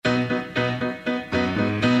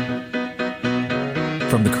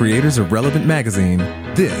From the creators of Relevant Magazine,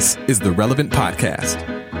 this is the Relevant Podcast.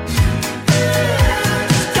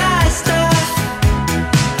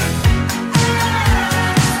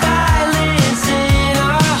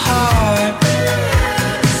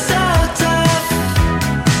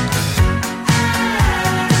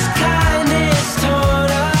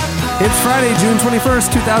 It's Friday, June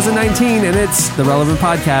 21st, 2019, and it's the Relevant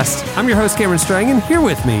Podcast. I'm your host, Cameron Strang, and here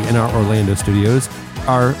with me in our Orlando studios,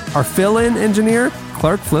 our fill-in engineer,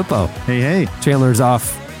 Clark Flippo. Hey. Chandler's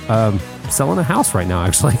off selling a house right now,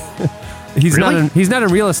 actually. He's not in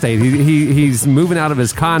real estate. He's moving out of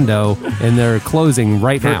his condo, and they're closing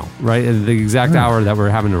right now, right at the exact hour that we're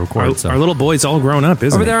having to record. Our little boy's all grown up,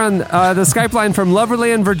 isn't Over he? there on the Skype line from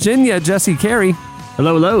Loverland, Virginia, Jesse Carey.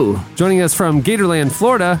 Hello. Joining us from Gatorland,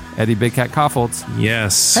 Florida, Eddie Big Cat Koffoltz.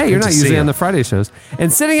 Yes. Hey, you're not usually on the Friday shows.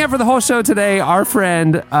 And sitting in for the whole show today, our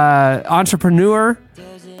friend, entrepreneur,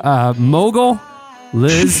 mogul,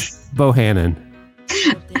 Liz Bohannon.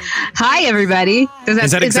 Hi, everybody.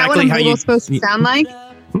 Is that exactly what a mogul's supposed to sound like?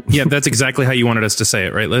 Yeah, that's exactly how you wanted us to say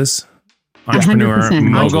it, right, Liz? Entrepreneur, 100%.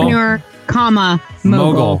 mogul. Entrepreneur, comma,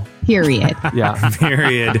 mogul. Period. Yeah.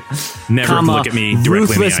 Period. Never look at me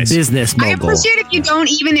directly in the eyes. Business mogul. I appreciate if you don't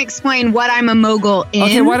even explain what I'm a mogul in.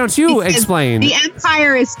 Okay, why don't you because explain? The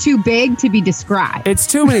empire is too big to be described. It's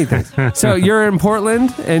too many things. So you're in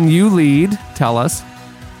Portland, and you lead. Tell us.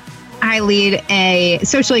 I lead a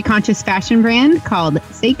socially conscious fashion brand called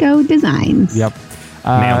Seiko Designs. Yep.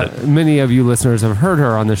 Nailed it. Many of you listeners have heard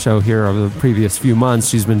her on the show here over the previous few months.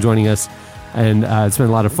 She's been joining us, and it's been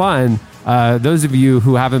a lot of fun. Those of you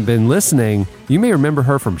who haven't been listening, you may remember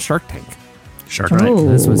her from Shark Tank. Shark Tank. Oh,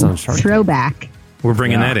 This was on Shark Tank. Throwback. We're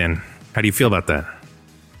bringing that in. How do you feel about that?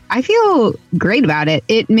 I feel great about it.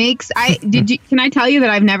 It makes can I tell you that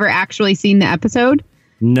I've never actually seen the episode?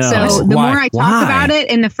 No. So the Why? more I talk Why? about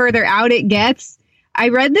it and the further out it gets, I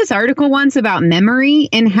read this article once about memory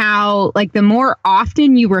and how like the more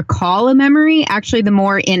often you recall a memory, actually the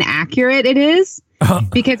more inaccurate it is.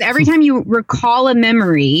 Because every time you recall a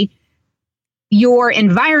memory, your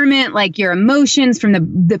environment, like your emotions from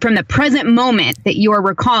the present moment that you're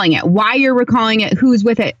recalling it, why you're recalling it, who's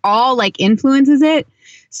with it, all like influences it.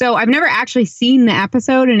 So I've never actually seen the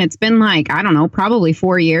episode, and it's been like, I don't know, probably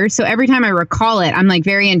 4 years. So every time I recall it, I'm like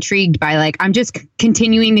very intrigued by like, I'm just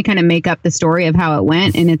continuing to kind of make up the story of how it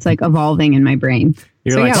went, and it's like evolving in my brain.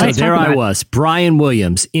 You're So, like, yeah, so let's there talk about I it. was, Brian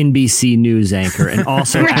Williams, NBC News anchor, and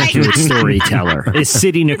also Right. accurate storyteller, is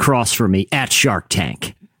sitting across from me at Shark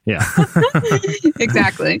Tank. Yeah.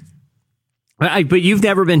 Exactly. But you've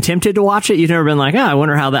never been tempted to watch it? You've never been like, I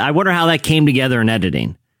wonder how that came together in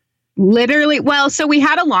editing. Literally. Well, so we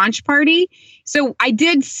had a launch party. So I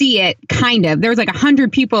did see it kind of. There was like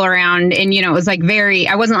 100 people around, and it was like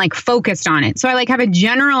I wasn't like focused on it. So I like have a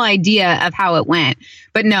general idea of how it went.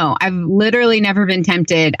 But no, I've literally never been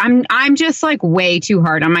tempted. I'm just like way too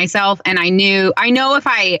hard on myself, and I know if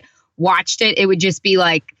I watched it, it would just be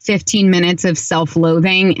like 15 minutes of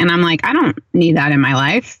self-loathing, and I'm like, I don't need that in my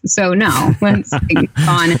life. So no, let's move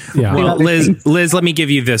on. Yeah. Well, Liz, let me give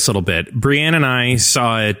you this little bit. Brianne and I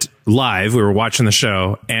saw it live. We were watching the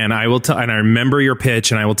show, and I remember your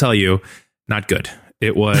pitch, and I will tell you, not good.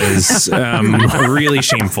 It was really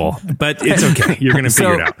shameful, but it's okay. You're going to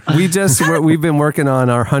figure it out. We've been working on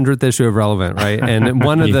our 100th issue of Relevant, right? And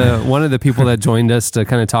one of the people that joined us to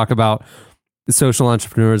kind of talk about social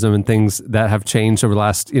entrepreneurism and things that have changed over the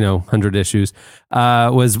last 100 issues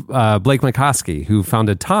was Blake McCoskey, who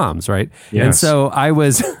founded Tom's, right? Yes. And so I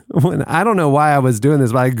don't know why I was doing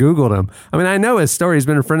this, but I Googled him. I mean, I know his story. He's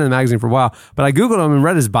been a friend of the magazine for a while, but I Googled him and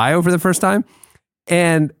read his bio for the first time.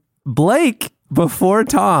 And Blake, before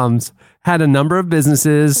Tom's, had a number of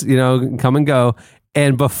businesses, come and go.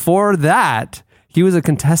 And before that, he was a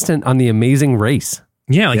contestant on The Amazing Race.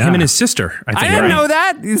 Yeah, him and his sister. I didn't know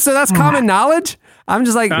that. So that's common knowledge. I'm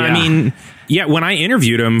just like, I mean, when I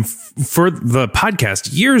interviewed him for the podcast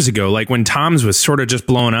years ago, like when Tom's was sort of just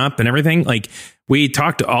blowing up and everything, like we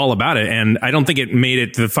talked all about it. And I don't think it made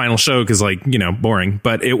it to the final show because boring,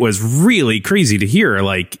 but it was really crazy to hear.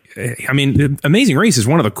 Like, I mean, Amazing Race is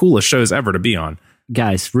one of the coolest shows ever to be on.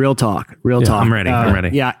 Guys, real talk. I'm ready. I'm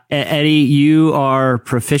ready. Yeah, Eddie, you are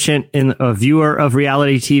proficient in a viewer of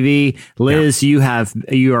reality TV. Liz, you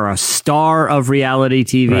are a star of reality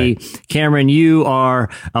TV. Right. Cameron, you are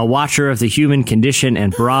a watcher of the human condition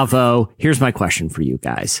and Bravo. Here's my question for you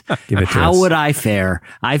guys. How would I fare?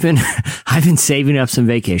 I've been saving up some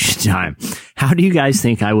vacation time. How do you guys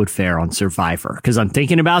think I would fare on Survivor? Because I'm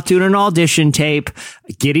thinking about doing an audition tape,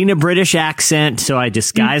 getting a British accent so I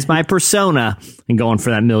disguise my persona and going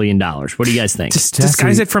for that $1 million. What do you guys think?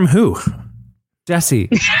 Disguise it from who? Jesse,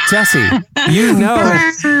 you know,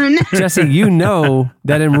 Burn. Jesse, you know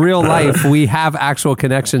that in real life we have actual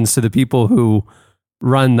connections to the people who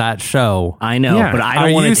run that show. I know, Yeah. but I Are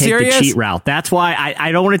don't want you to take serious? the cheat route. That's why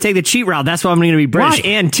I don't want to take the cheat route. That's why I'm going to be British. Why?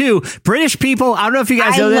 And two, British people, I don't know if you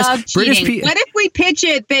guys I know this. love British cheating. people. What if we pitch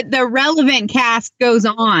it that the relevant cast goes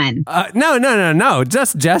on? No.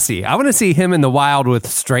 Just Jesse. I want to see him in the wild with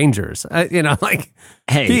strangers.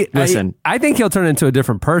 Hey, listen. I think he'll turn into a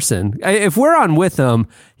different person. If we're on with him,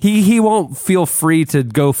 he won't feel free to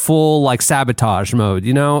go full like sabotage mode.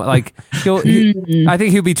 You know, like I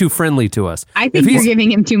think he'll be too friendly to us. I think you're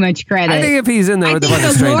giving him too much credit. I think if he's in there I with a think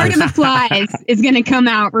bunch of the Lord strangers. of the Flies is going to come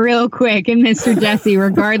out real quick in Mr. Jesse,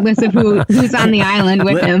 regardless of who's on the island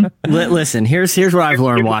with him. Listen, here's what I've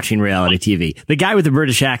learned watching reality TV. The guy with the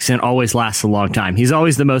British accent always lasts a long time. He's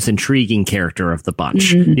always the most intriguing character of the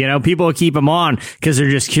bunch. You know, people keep him on because they're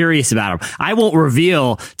just curious about him. I won't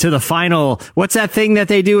reveal to the final, what's that thing that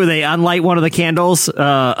they do where they unlight one of the candles?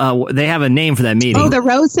 They have a name for that meeting. Oh, the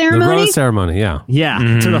rose The ceremony? rose ceremony, yeah.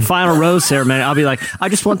 Yeah, to the final rose ceremony, I'll be like, I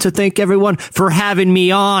just want to thank everyone for having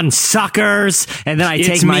me on, suckers. And then I It's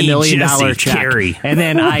take my me, $1 million Jesse check, Carey. and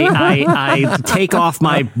then I take off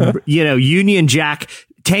my Union Jack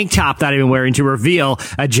tank top that I've been wearing to reveal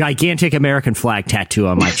a gigantic American flag tattoo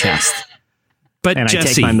on my chest, But and I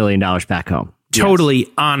Jesse, take my $1 million back home. totally,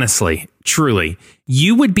 honestly, truly,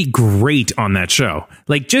 you would be great on that show.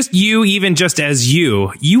 Like just you, even just as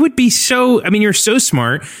you would be so, I mean, you're so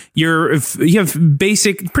smart. You have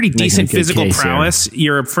basic, pretty decent a good physical case here. prowess.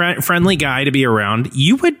 You're a friendly guy to be around.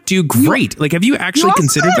 You would do great. Like, have you You actually also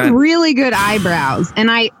considered have that? really good eyebrows, and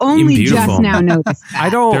I only Beautiful. just now noticed that. I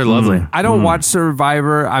don't. They're lovely. I don't watch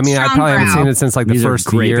Survivor. I mean, I Strong probably haven't brow. seen it since like the These are first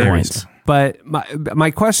great year. points. But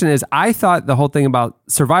my question is, I thought the whole thing about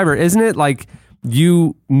Survivor, isn't it like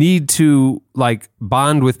you need to like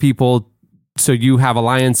bond with people so you have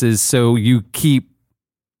alliances so you keep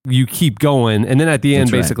going, and then at the end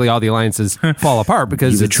That's right. basically all the alliances fall apart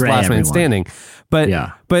because You it's betray last man everyone. standing. But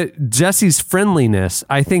Yeah. but Jesse's friendliness,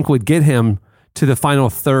 I think, would get him to the final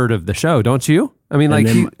third of the show, don't you? I mean, like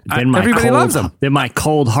And then everybody loves him. Then my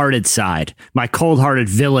cold-hearted side, my cold-hearted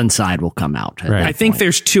villain side will come out. at Right. that I think point.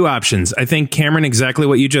 there's two options. I think Cameron, exactly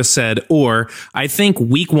what you just said, or I think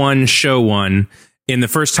week one, show one, in the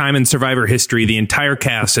first time in Survivor history, the entire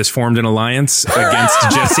cast has formed an alliance against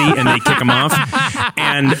Jesse, and they kick him off.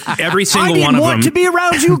 And every I single didn't one of want them, to be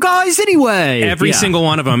around you guys anyway. every Yeah. single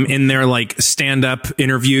one of them, in their like stand-up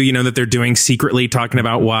interview, you know, that they're doing secretly, talking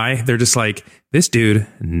about why they're just like, this dude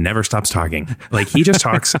never stops talking. Like he just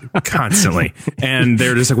talks constantly, and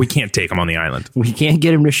they're just like, we can't take him on the island. We can't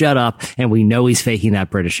get him to shut up, and we know he's faking that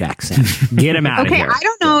British accent. Get him out of Okay, here. I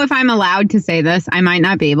don't know if I'm allowed to say this. I might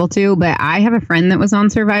not be able to, but I have a friend that was on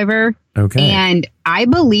Survivor. Okay. And I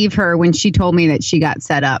believe her when she told me that she got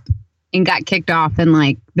set up and got kicked off in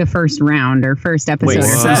like the first round or first episode. Wait, or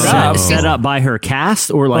set something. up? set up by her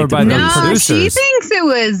cast or like Or by the No, producers. she thinks it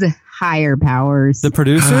was higher powers. The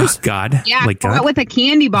producers? God. Yeah, Like caught God. with a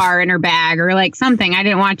candy bar in her bag or like something. I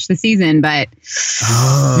didn't watch the season, but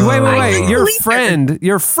Wait. Your believe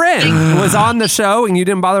her. friend was on the show and you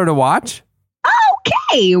didn't bother to watch?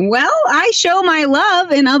 okay, well, I show my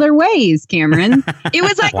love in other ways, Cameron. It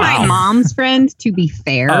was like my mom's friend, to be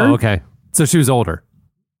fair. Oh, okay. So she was older.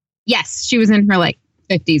 Yes, she was in her like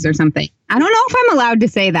 50s or something. I don't know if I'm allowed to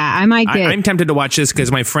say that. I might get. I'm tempted to watch this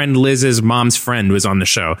because my friend Liz's mom's friend was on the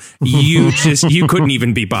show. You couldn't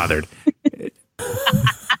even be bothered.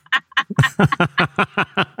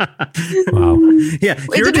 Wow. Yeah,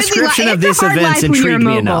 It's your a busy description life. of It's this a hard event's life when you're intrigued me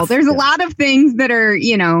mobile. enough. There's a lot of things that are,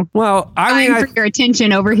 Well, vying for your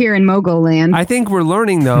attention over here in mogul land. I think we're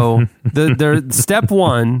learning though the step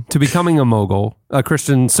one to becoming a mogul, a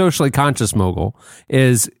Christian socially conscious mogul,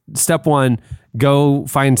 is step one: go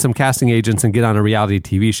find some casting agents and get on a reality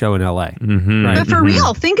TV show in LA. Right? But for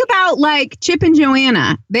real, think about like Chip and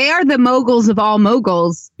Joanna. They are the moguls of all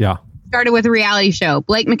moguls. Yeah. Started with a reality show.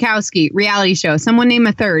 Blake Mikowski, reality show. Someone name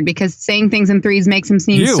a third because saying things in threes makes him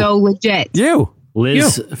seem You. so legit. You.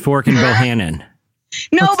 Liz Fork and Bohannon.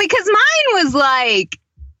 No, because mine was like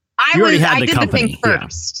You already had I the did company, the thing yeah.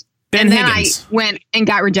 first. Ben and then Higgins. I went and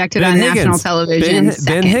got rejected on national television. Ben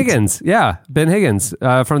second. Higgins. Yeah. Ben Higgins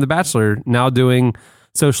from The Bachelor, now doing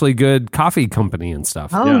socially good coffee company and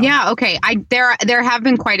stuff. Oh yeah, okay. There have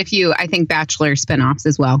been quite a few, I think, Bachelor spinoffs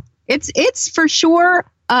as well. It's for sure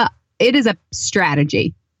it is a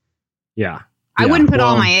strategy. Yeah. I wouldn't put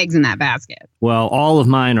all my eggs in that basket. Well, all of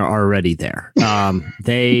mine are already there.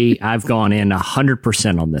 I've gone in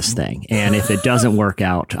 100% on this thing. And if it doesn't work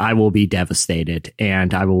out, I will be devastated.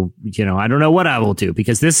 And I will, I don't know what I will do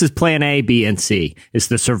because this is plan A, B, and C. It's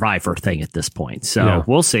the survivor thing at this point. So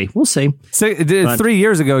we'll see. We'll see. So 3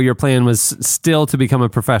 years ago, your plan was still to become a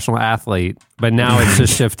professional athlete, but now it's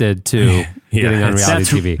just shifted to getting on reality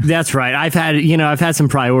TV. That's right. I've had some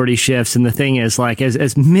priority shifts. And the thing is, like,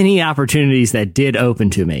 as many opportunities that did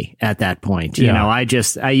open to me at that point, I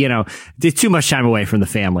did too much time away from the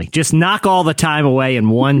family. Just knock all the time away in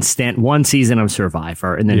one season of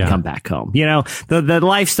Survivor and then come back home. The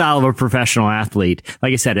lifestyle of a professional athlete,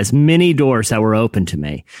 like I said, as many doors that were open to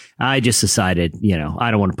me, I just decided,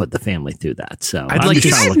 I don't want to put the family through that. So you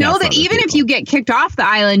guys know that even if you get kicked off the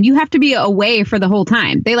island, you have to be away for the whole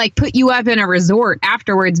time. They put you up in a resort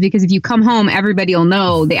afterwards because if you come home, everybody will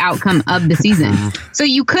know the outcome of the season. So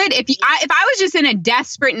you could, if I was just in a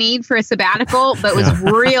desperate need for a sabbatical, but was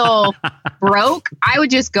real broke, I would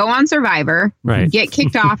just go on Survivor, get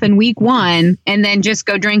kicked off in week 1, and then just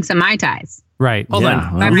go drink some Mai Tais. Right. Hold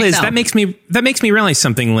on. Liz, that makes me realize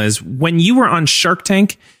something, Liz. When you were on Shark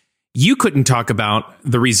Tank, you couldn't talk about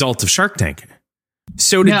the result of Shark Tank.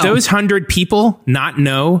 So did those 100 people not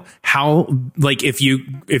know how, if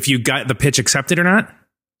you got the pitch accepted or not?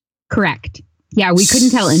 Correct. Yeah, we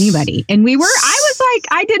couldn't tell anybody. And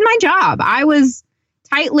I did my job. I was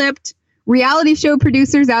tight-lipped. Reality show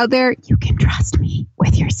producers out there, you can trust me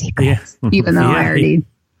with your secrets, even though I already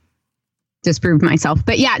disproved myself.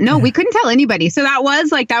 But we couldn't tell anybody. So that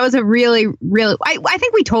was a really, really, I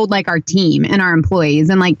think we told our team and our employees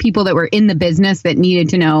and people that were in the business that needed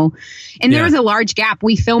to know. And there was a large gap.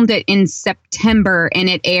 We filmed it in September and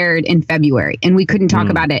it aired in February and we couldn't talk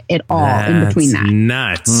about it at all in between that.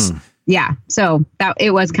 Nuts. Yeah. So it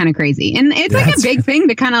was kind of crazy. And it's a big thing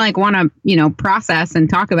to kind of want to, process and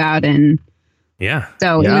talk about. And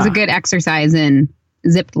so it was a good exercise in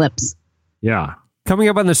zipped lips. Yeah. Coming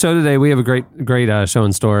up on the show today, we have a great show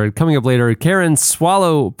in store. Coming up later, Karen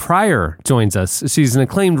Swallow Prior joins us. She's an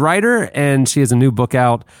acclaimed writer, and she has a new book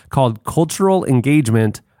out called Cultural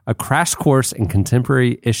Engagement, A Crash Course in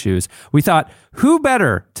Contemporary Issues. We thought, who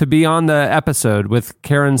better to be on the episode with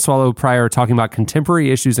Karen Swallow Prior talking about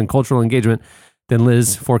contemporary issues and cultural engagement than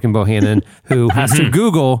Liz Forkin Bohannon, who has to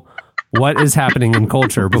Google what is happening in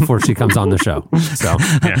culture before she comes on the show. So,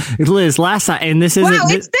 Liz, last time, and this isn't. Wow,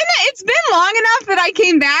 it's been long enough that I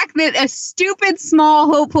came back that a stupid, small,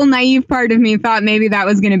 hopeful, naive part of me thought maybe that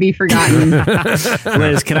was going to be forgotten.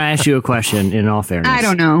 Liz, can I ask you a question? In all fairness, I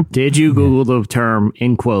don't know. Did you Google the term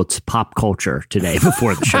in quotes pop culture today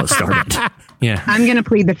before the show started? I'm going to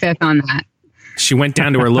plead the fifth on that. She went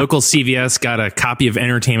down to her local CVS, got a copy of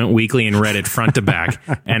Entertainment Weekly and read it front to back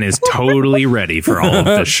and is totally ready for all of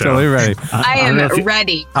this show. Totally ready. I am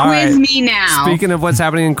ready. Quiz me now. Speaking of what's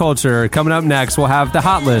happening in culture, coming up next, we'll have the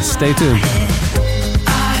hot list. Stay tuned.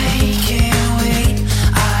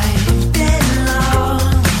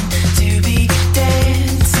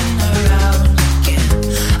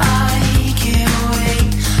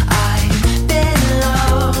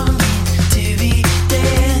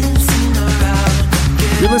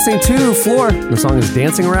 Listening to Floor. The song is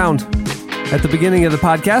Dancing Around. At the beginning of the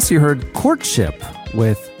podcast, you heard Courtship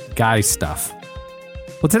with Guy Stuff.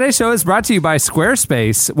 Well, today's show is brought to you by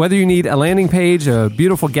Squarespace. Whether you need a landing page, a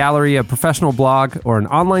beautiful gallery, a professional blog, or an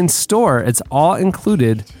online store, it's all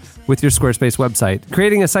included with your Squarespace website.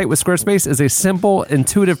 Creating a site with Squarespace is a simple,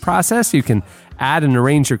 intuitive process. You can add and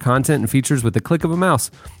arrange your content and features with the click of a mouse.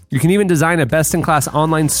 You can even design a best-in-class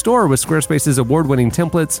online store with Squarespace's award-winning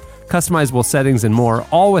templates, customizable settings, and more,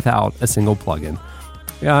 all without a single plugin.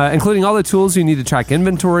 Including all the tools you need to track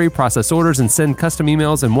inventory, process orders, and send custom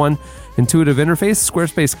emails in one intuitive interface,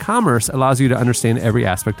 Squarespace Commerce allows you to understand every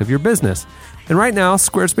aspect of your business. And right now,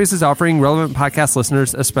 Squarespace is offering Relevant Podcast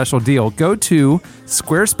listeners a special deal. Go to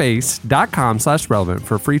squarespace.com/relevant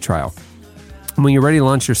for a free trial. And when you're ready to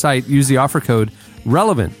launch your site, use the offer code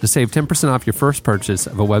RELEVANT to save 10% off your first purchase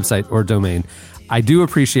of a website or domain. I do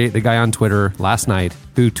appreciate the guy on Twitter last night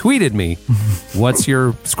who tweeted me, what's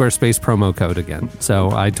your Squarespace promo code again?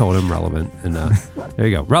 So I told him Relevant, and there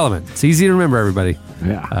you go. Relevant. It's easy to remember, everybody.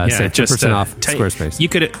 Save 10% off Squarespace. You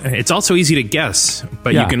could. It's also easy to guess,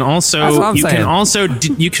 but you can also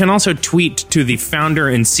tweet to the founder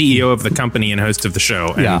and CEO of the company and host of the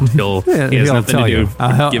show, and he has nothing to do.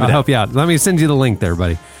 I'll help you out. Let me send you the link there,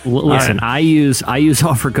 buddy. Listen, I use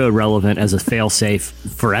offer code Relevant as a fail safe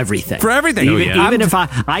for everything. For everything. Even if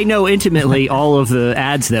I know intimately all of the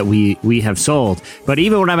ads that we have sold. But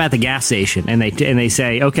even when I'm at the gas station and they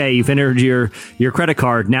say, okay, you've entered your credit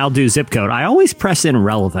card, now do zip code, I always press in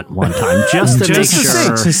relevant one time just to make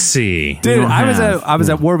sure. To see. Dude, I was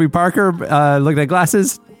at Warby Parker looking at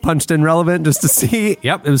glasses, punched in relevant just to see.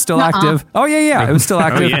 Yep, it was still active. Oh yeah, it was still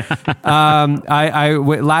active.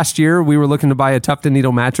 Last year we were looking to buy a Tufton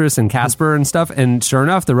Needle mattress and Casper and stuff, and sure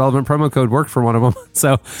enough, the relevant promo code worked for one of them.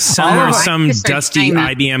 So some dusty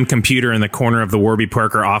IBM computer in the corner of the Warby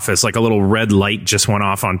Parker office, like a little red light just went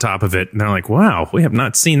off on top of it, and they're like, "Wow, we have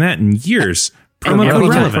not seen that in years."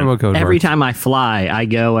 Every time I fly, I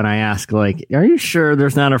go and I ask, like, are you sure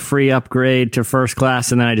there's not a free upgrade to first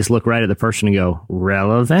class? And then I just look right at the person and go,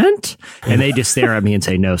 relevant? And they just stare at me and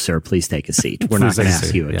say, no, sir, please take a seat. We're not going to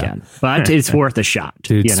ask you again. But it's worth a shot.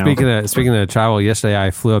 Dude, you know? Speaking of travel, yesterday I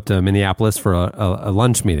flew up to Minneapolis for a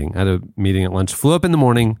lunch meeting. I had a meeting at lunch. Flew up in the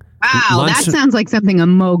morning. Wow, that sounds like something a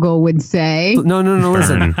mogul would say. No.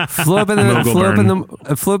 Listen, flew up in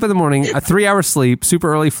the morning. A 3-hour sleep,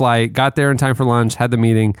 super early flight. Got there in time for lunch. Had the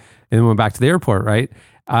meeting, and then went back to the airport. Right,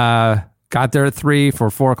 got there at 3 for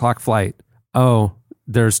a 4 o'clock flight. Oh,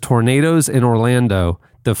 there's tornadoes in Orlando.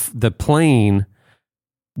 The plane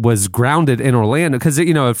was grounded in Orlando because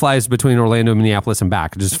it flies between Orlando and Minneapolis and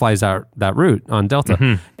back. It just flies out that route on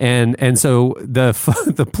Delta, and so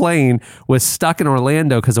the plane was stuck in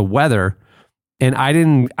Orlando because of weather, and I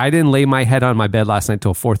didn't lay my head on my bed last night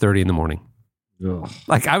till 4:30 in the morning. Ugh.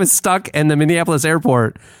 Like I was stuck in the Minneapolis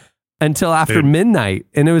airport until after midnight,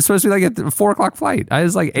 and it was supposed to be like a 4 o'clock flight. I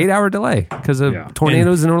was like 8-hour delay because of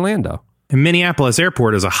tornadoes in Orlando. And Minneapolis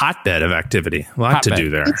Airport is a hotbed of activity. A lot to do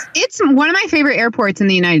there. It's one of my favorite airports in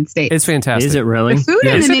the United States. It's fantastic. Is it really? The food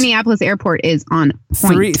in the Minneapolis Airport is on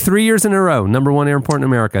point. Three years in a row, #1 airport in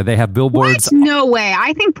America. They have billboards. What? No way.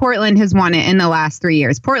 I think Portland has won it in the last 3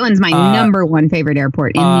 years. Portland's my #1 favorite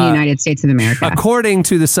airport in the United States of America. According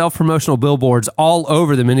to the self-promotional billboards all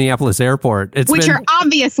over the Minneapolis Airport, which are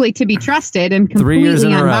obviously to be trusted and completely 3 years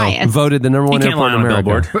in a unbiased. row, voted the #1 airport in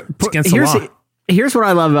America. It's against the law. Here's what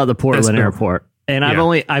I love about the Portland Airport. And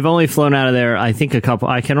I've only flown out of there. I think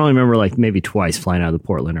I can only remember like maybe twice flying out of the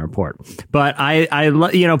Portland airport. But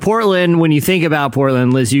Portland. When you think about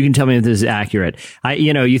Portland, Liz, you can tell me if this is accurate.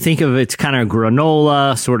 You think of it's kind of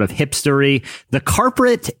granola, sort of hipstery. The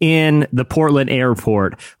carpet in the Portland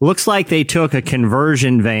airport looks like they took a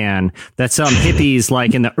conversion van that some hippies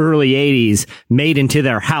like in the early 80s made into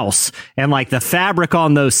their house, and like the fabric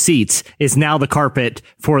on those seats is now the carpet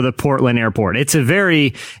for the Portland airport. It's a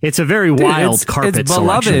very wild carpet. It's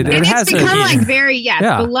beloved. It's become like very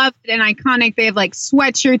beloved and iconic. They have like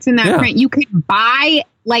sweatshirts in that print. You could buy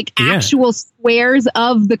like actual squares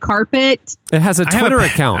of the carpet. It has a Twitter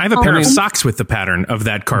account. I have a pair of socks with the pattern of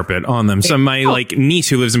that carpet on them. So my niece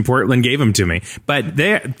who lives in Portland gave them to me. But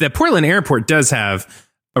the Portland airport does have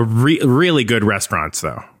a really good restaurants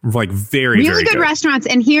though. Like very good restaurants.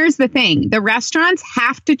 And here's the thing: the restaurants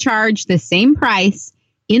have to charge the same price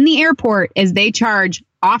in the airport as they charge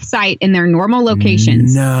off-site in their normal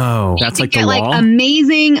locations. No, that's like get the law. Like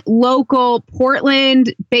amazing local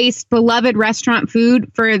Portland-based beloved restaurant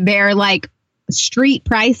food for their like street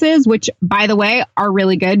prices, which by the way are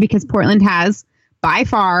really good because Portland has by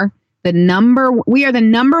far we are the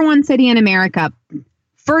 #1 city in America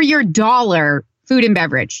for your dollar food and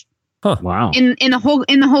beverage. Huh. Wow. In the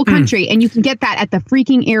whole country, and you can get that at the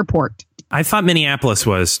freaking airport. I thought Minneapolis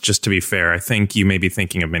was, just to be fair. I think you may be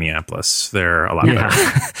thinking of Minneapolis. They're a lot better.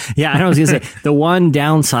 Yeah, I was going to say, the one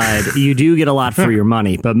downside, you do get a lot for your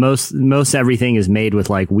money, but most everything is made with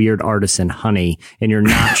like weird artisan honey, and you're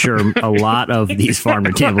not sure a lot of these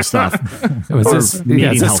farm-to-table stuff are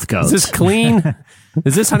meeting health codes. Is this clean?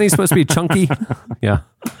 Is this honey supposed to be chunky? Yeah.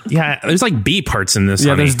 Yeah, there's like bee parts in this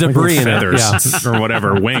honey. There's debris in feathers or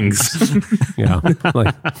whatever, wings. Yeah.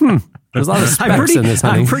 Like, there's a lot of specks in this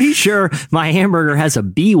honey. I'm pretty sure my hamburger has a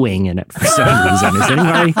bee wing in it for some reason. Is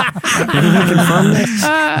anybody confirm this?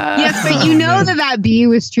 Yes, but you know that bee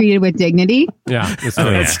was treated with dignity. Yeah.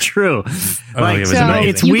 That's true.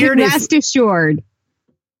 It's weird. You can rest assured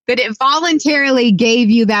that it voluntarily gave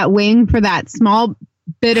you that wing for that small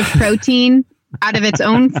bit of protein out of its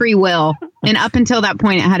own free will, and up until that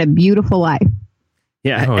point, it had a beautiful life.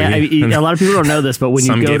 Yeah, a lot of people don't know this, but when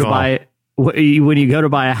you go to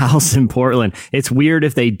buy a house in Portland, it's weird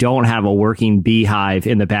if they don't have a working beehive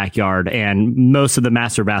in the backyard, and most of the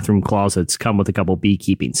master bathroom closets come with a couple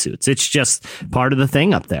beekeeping suits. It's just part of the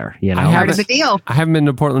thing up there, Part of the deal. I haven't been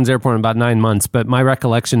to Portland's airport in about 9 months, but my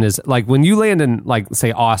recollection is like when you land in, like,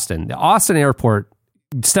 say, Austin, the Austin airport.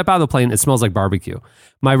 Step out of the plane, it smells like barbecue.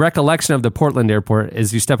 My recollection of the Portland airport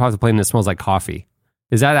is you step out of the plane and it smells like coffee.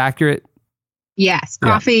 Is that accurate? Yes,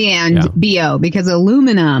 coffee and BO, because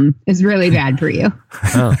aluminum is really bad for you.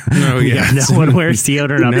 Oh yeah. No one wears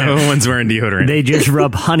deodorant up there. No one's wearing deodorant. They just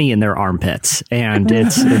rub honey in their armpits, and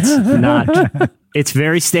it's not. It's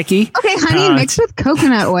very sticky. Okay, honey mixed with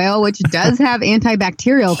coconut oil, which does have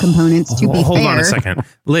antibacterial components. To be fair, hold on a second,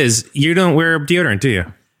 Liz. You don't wear deodorant, do you?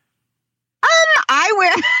 I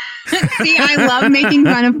wear. See, I love making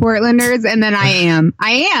fun of Portlanders, and then I am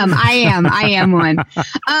one.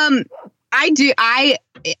 I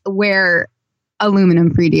wear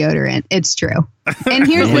aluminum-free deodorant. It's true. And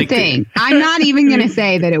here's the thing. I'm not even going to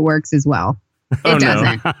say that it works as well. It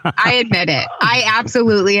doesn't. I admit it. I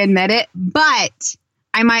absolutely admit it. But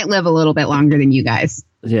I might live a little bit longer than you guys.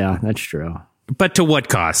 Yeah, that's true. But to what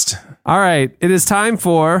cost? All right. It is time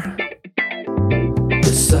for...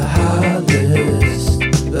 It's the hot list.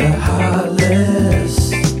 The hot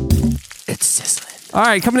list. It's sizzling. All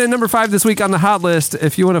right, coming in number 5 this week on the hot list.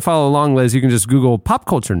 If you want to follow along, Liz, you can just Google pop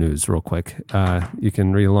culture news real quick. You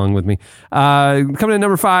can read along with me. Coming in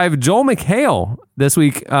number 5, Joel McHale this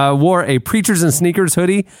week wore a Preachers and Sneakers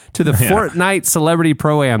hoodie to the Fortnite Celebrity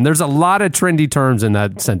Pro-Am. There's a lot of trendy terms in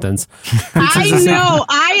that sentence. I know.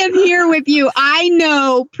 I am here with you. I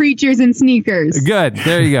know Preachers and Sneakers. Good.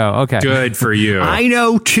 There you go. Okay. Good for you. I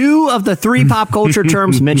know 2 of the 3 pop culture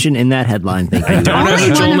terms mentioned in that headline. Thank you. I don't know Only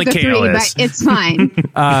who Joel one of the McHale 3, is. but it's fine.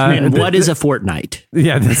 And what is a fortnight?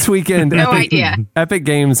 Yeah, this weekend, No idea. Epic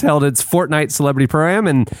Games held its Fortnite Celebrity Pro-Am,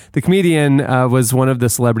 and the comedian was one of the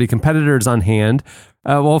celebrity competitors on hand.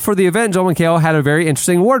 Well, for the event, Joel McHale had a very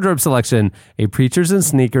interesting wardrobe selection, a Preachers and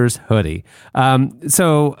Sneakers hoodie.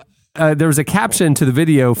 There was a caption to the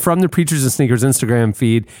video from the Preachers and Sneakers Instagram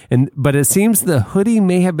feed, but it seems the hoodie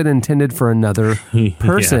may have been intended for another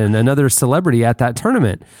person, another celebrity at that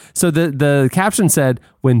tournament. So the caption said,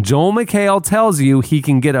 "When Joel McHale tells you he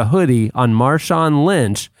can get a hoodie on Marshawn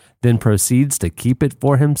Lynch, then proceeds to keep it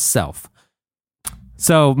for himself."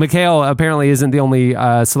 So McHale apparently isn't the only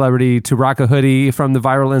celebrity to rock a hoodie from the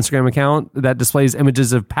viral Instagram account that displays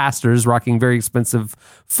images of pastors rocking very expensive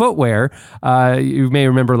footwear. You may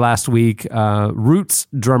remember last week, Roots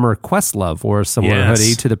drummer Questlove wore a similar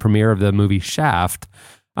hoodie to the premiere of the movie Shaft.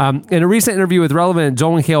 In a recent interview with Relevant,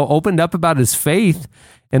 Joel McHale opened up about his faith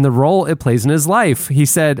and the role it plays in his life. He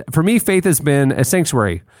said, "For me, faith has been a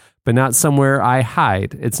sanctuary, but not somewhere I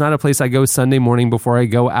hide. It's not a place I go Sunday morning before I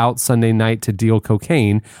go out Sunday night to deal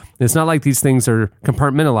cocaine. It's not like these things are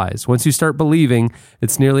compartmentalized. Once you start believing,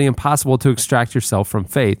 it's nearly impossible to extract yourself from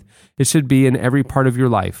faith. It should be in every part of your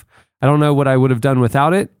life. I don't know what I would have done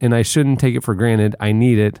without it, and I shouldn't take it for granted. I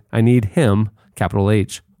need it. I need him, capital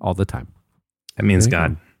H, all the time." That means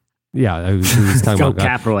God. Yeah, he was talking about God.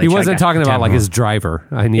 Capital H, He wasn't okay. talking about like his driver.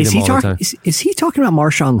 I need him all the time. Is he talking about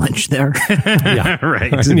Marshawn Lynch there? Yeah,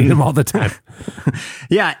 Right. I need him all the time.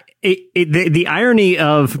 Yeah, the irony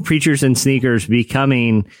of Preachers and Sneakers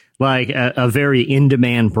becoming like a very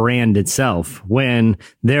in-demand brand itself, when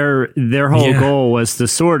their whole goal was to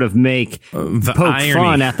sort of make poke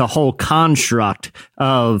fun at the whole construct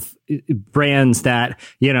of brands that,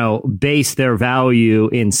 base their value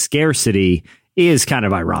in scarcity, is kind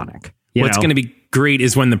of ironic. What's going to be great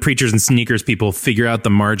is when the Preachers and Sneakers people figure out the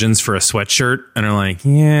margins for a sweatshirt and are like,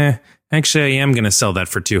 yeah, actually, I am going to sell that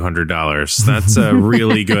for $200. That's a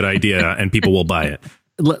really good idea, and people will buy it.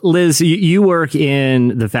 Liz, you work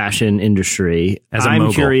in the fashion industry. As a I'm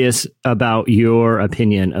mogul. curious about your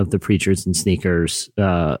opinion of the Preachers and Sneakers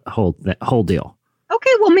whole deal.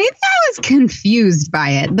 Okay, well, maybe I was confused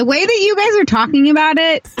by it. The way that you guys are talking about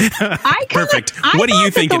it, Perfect. What do you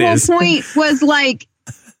think it is? The whole point was like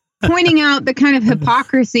pointing out the kind of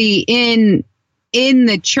hypocrisy in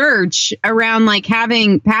the church around like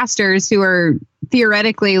having pastors who are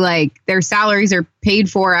theoretically like their salaries are paid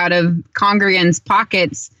for out of congregants'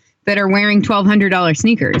 pockets that are wearing $1,200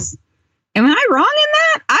 sneakers. Am I wrong in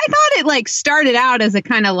that? I thought it like started out as a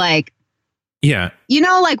kind of like, Yeah.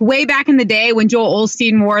 like way back in the day when Joel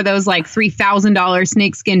Osteen wore those like $3,000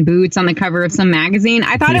 snakeskin boots on the cover of some magazine.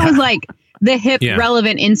 I thought it was like the hip,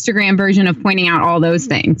 relevant Instagram version of pointing out all those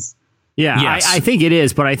things. Yeah, Yes. I think it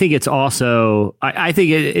is, but I think it's also I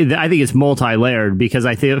think it's multi-layered, because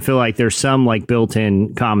I feel like there's some like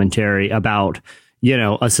built-in commentary about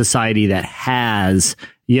a society that has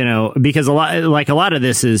because a lot of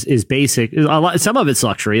this is basic. Some of it's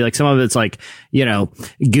luxury, like some of it's like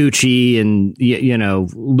Gucci and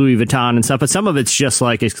Louis Vuitton and stuff, but some of it's just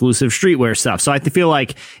like exclusive streetwear stuff. So I feel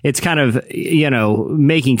like it's kind of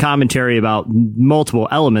making commentary about multiple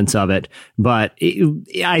elements of it, but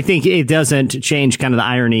I think it doesn't change kind of the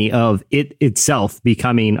irony of it itself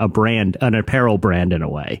becoming a brand, an apparel brand in a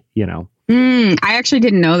way. I actually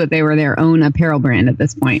didn't know that they were their own apparel brand at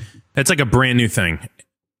this point. It's like a brand new thing.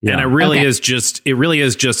 Yeah. And it really is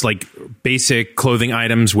just like basic clothing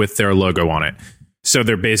items with their logo on it. So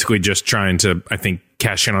they're basically just trying to, I think,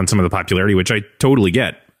 cash in on some of the popularity, which I totally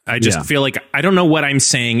get. I just feel like I don't know what I'm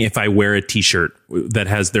saying if I wear a t-shirt that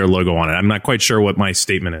has their logo on it. I'm not quite sure what my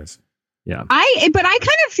statement is. Yeah. But I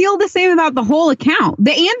kind of feel the same about the whole account.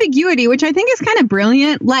 The ambiguity, which I think is kind of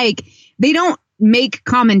brilliant. Like, they don't make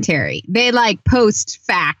commentary. They like post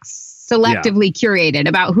facts selectively curated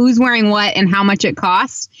about who's wearing what and how much it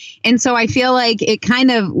costs. And so I feel like it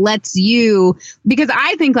kind of lets you, because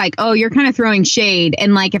I think like, oh, you're kind of throwing shade.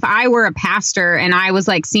 And like, if I were a pastor and I was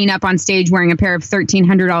like seen up on stage wearing a pair of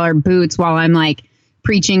 $1,300 boots while I'm like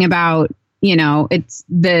preaching about, you know, it's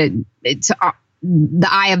the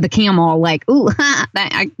eye of the camel, like, ooh,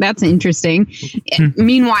 that's interesting.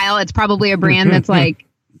 Meanwhile, it's probably a brand that's like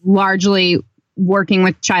largely working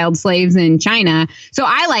with child slaves in China. So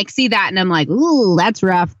I like see that and I'm like, ooh, that's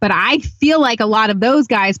rough. But I feel like a lot of those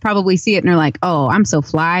guys probably see it and they're like, oh, I'm so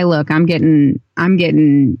fly. Look, I'm getting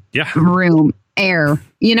room, air,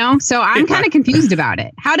 you know? So I'm kind of confused about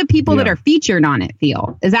it. How do people that are featured on it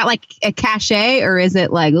feel? Is that like a cachet or is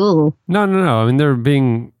it like, ooh? No. I mean, they're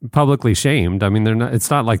being publicly shamed. I mean, they're not, it's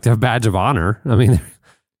not like the badge of honor. I mean,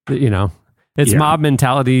 you know, it's mob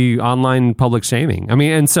mentality, online public shaming. I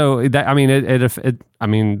mean, and so that, I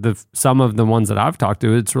mean, some of the ones that I've talked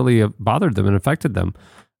to, it's really bothered them and affected them.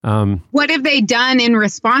 What have they done in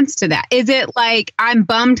response to that? Is it like, I'm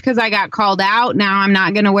bummed because I got called out, now I'm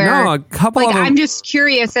not going to wear? No, a couple of them. I'm just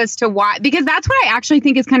curious as to why, because that's what I actually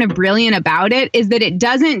think is kind of brilliant about it, is that it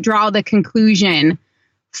doesn't draw the conclusion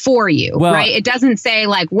for you, right? It doesn't say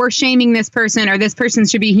like, we're shaming this person or this person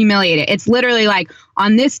should be humiliated. It's literally like,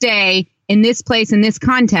 on this day, in this place, in this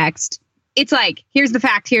context, it's like, here's the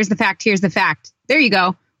fact, here's the fact, here's the fact. There you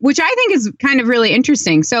go. Which I think is kind of really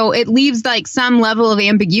interesting. So it leaves like some level of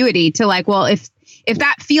ambiguity to like, well, if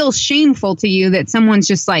that feels shameful to you that someone's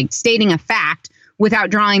just like stating a fact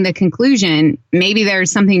without drawing the conclusion, maybe there's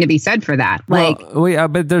something to be said for that. Like,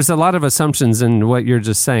 but there's a lot of assumptions in what you're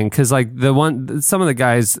just saying. Cause like some of the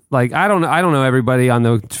guys, like, I don't know everybody on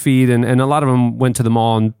the feed and a lot of them went to the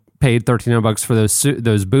mall and paid $1,300 for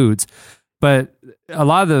those boots. But a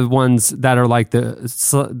lot of the ones that are like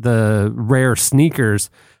the rare sneakers,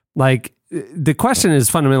 like the question is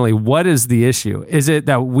fundamentally, what is the issue? Is it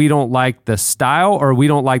that we don't like the style, or we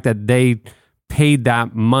don't like that they paid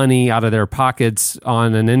that money out of their pockets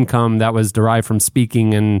on an income that was derived from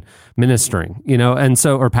speaking and ministering, you know, and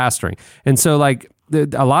so, or pastoring. And so like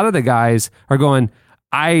a lot of the guys are going,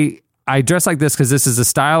 I dress like this because this is a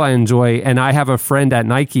style I enjoy, and I have a friend at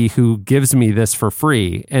Nike who gives me this for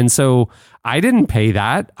free. And so I didn't pay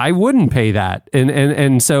that. I wouldn't pay that.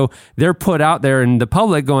 And so they're put out there in the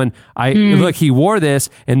public going, look, he wore this,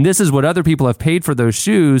 and this is what other people have paid for those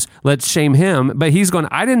shoes. Let's shame him. But he's going,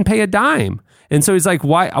 I didn't pay a dime. And so he's like,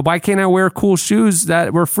 why can't I wear cool shoes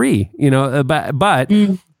that were free? You know, but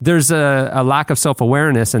there's a lack of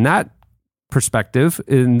self-awareness in that perspective,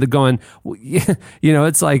 in the going, you know,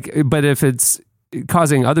 it's like, but if it's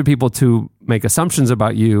causing other people to make assumptions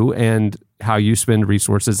about you and how you spend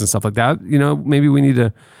resources and stuff like that, you know, maybe we need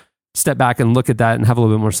to step back and look at that and have a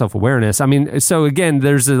little bit more self-awareness. I mean, so again,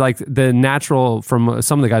 there's like the natural, from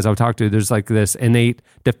some of the guys I've talked to, there's like this innate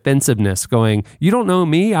defensiveness going, you don't know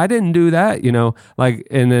me, I didn't do that, you know, like,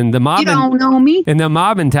 and then the mob, you don't know me. And the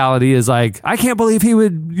mob mentality is like, I can't believe he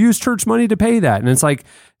would use church money to pay that. And it's like,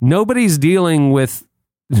 nobody's dealing with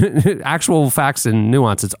actual facts and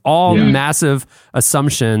nuance. It's all massive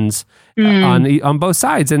assumptions on both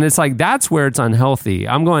sides. And it's like, that's where it's unhealthy.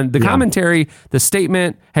 I'm going, the commentary, the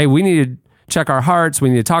statement, hey, we need to check our hearts. We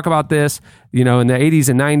need to talk about this. You know, in the 80s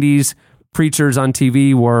and 90s, preachers on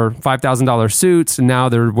TV wore $5,000 suits, and now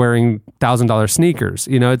they're wearing $1,000 sneakers.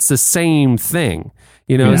 You know, it's the same thing,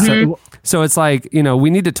 you know? So it's like, you know, we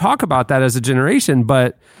need to talk about that as a generation,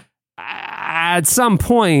 but at some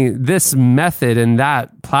point, this method and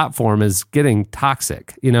that platform is getting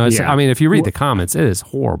toxic. You know, I mean, if you read the comments, it is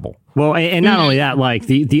horrible. Well, and not only that, like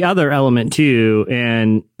the other element too,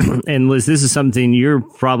 and Liz, this is something you're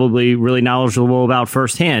probably really knowledgeable about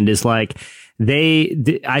firsthand, is like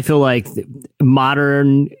I feel like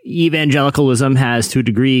modern evangelicalism has to a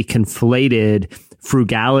degree conflated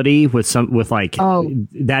frugality with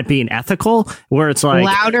that being ethical, where it's like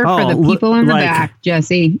louder for the people in the back,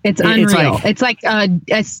 Jesse. It's unreal. It's like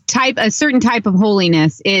a certain type of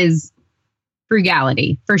holiness is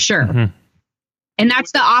frugality for sure. Mm-hmm. And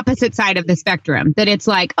that's the opposite side of the spectrum, that it's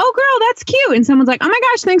like, oh girl, that's cute. And someone's like, oh my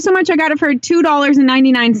gosh, thanks so much. I got it for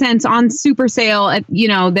 $2.99 on super sale at, you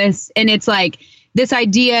know, this. And it's like, this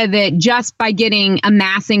idea that just by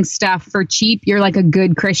amassing stuff for cheap, you're like a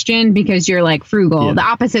good Christian because you're like frugal. Yeah. The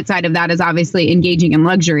opposite side of that is obviously engaging in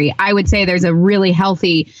luxury. I would say there's a really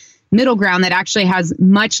healthy middle ground that actually has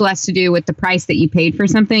much less to do with the price that you paid for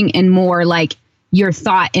something and more like your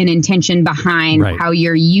thought and intention behind how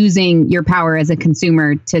you're using your power as a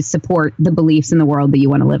consumer to support the beliefs in the world that you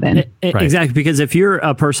want to live in. Exactly. Because if you're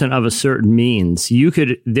a person of a certain means,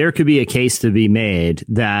 there could be a case to be made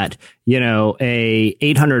that, a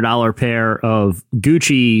 $800 pair of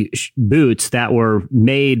Gucci boots that were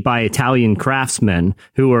made by Italian craftsmen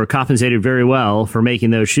who were compensated very well for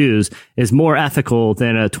making those shoes is more ethical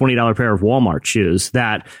than a $20 pair of Walmart shoes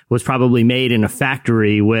that was probably made in a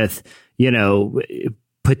factory with,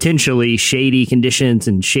 potentially shady conditions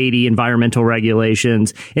and shady environmental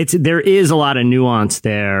regulations. There is a lot of nuance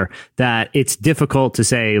there that it's difficult to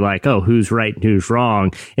say like, oh, who's right and who's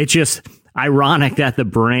wrong. It's just ironic that the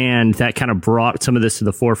brand that kind of brought some of this to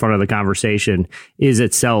the forefront of the conversation is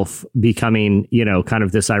itself becoming, kind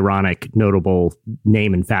of this ironic, notable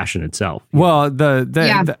name and fashion itself. Well,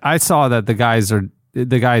 I saw that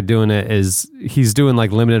the guy doing it he's doing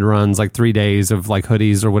like limited runs, like 3 days of like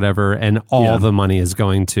hoodies or whatever. And all the money is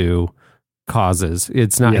going to causes.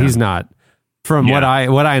 It's not, he's not, from what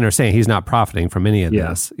I understand, he's not profiting from any of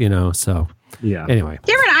this, so anyway.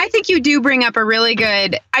 Cameron, I think you do bring up a really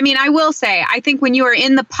good, I will say, I think when you are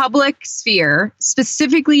in the public sphere,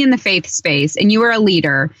 specifically in the faith space, and you are a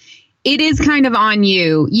leader, it is kind of on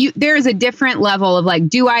you. There is a different level of like,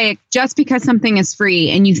 just because something is free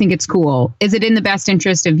and you think it's cool, is it in the best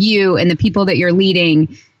interest of you and the people that you're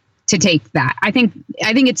leading to take that? I think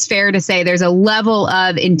it's fair to say there's a level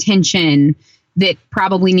of intention that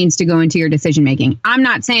probably needs to go into your decision making. I'm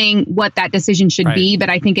not saying what that decision should be, but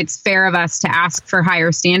I think it's fair of us to ask for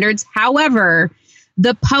higher standards. However,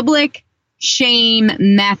 the public shame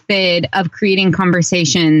method of creating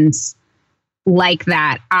conversations like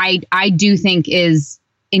that, I do think is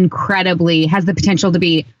has the potential to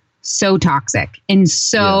be so toxic and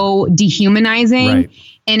so dehumanizing.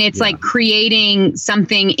 And it's like creating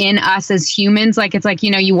something in us as humans. Like, it's like,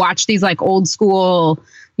 you watch these like old school,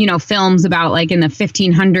 films about like in the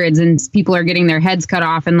 1500s and people are getting their heads cut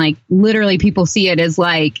off and like literally people see it as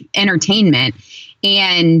like entertainment.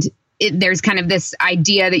 And there's kind of this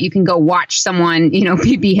idea that you can go watch someone,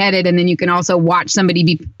 be beheaded, and then you can also watch somebody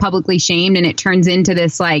be publicly shamed, and it turns into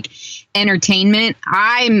this like entertainment.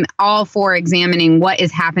 I'm all for examining what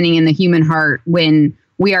is happening in the human heart when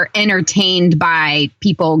we are entertained by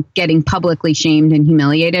people getting publicly shamed and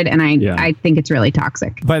humiliated, and I think it's really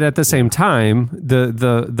toxic. But at the same time,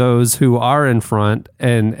 those who are in front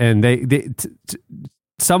and they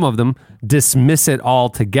some of them dismiss it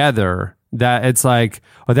altogether. That it's like,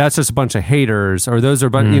 oh, that's just a bunch of haters, or those are,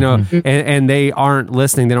 and they aren't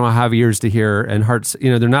listening. They don't have ears to hear and hearts,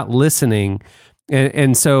 they're not listening.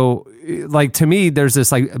 And so, like, to me, there's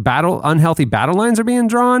this like unhealthy battle lines are being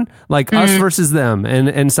drawn, like us versus them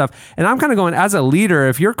and stuff. And I'm kind of going, as a leader,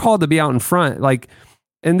 if you're called to be out in front, like,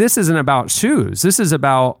 and this isn't about shoes. This is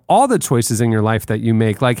about all the choices in your life that you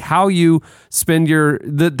make, like how you spend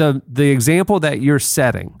the example that you're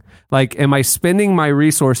setting. Like, am I spending my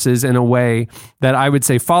resources in a way that I would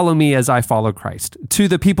say, follow me as I follow Christ to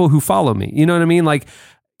the people who follow me? You know what I mean? Like,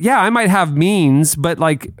 yeah, I might have means, but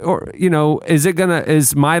like, or,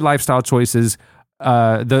 is my lifestyle choices,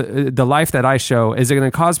 the life that I show, is it going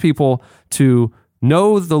to cause people to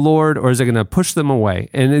know the Lord, or is it going to push them away?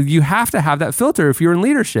 And you have to have that filter if you're in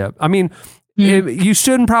leadership. I mean, you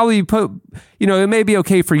shouldn't probably put, it may be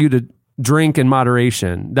okay for you to drink in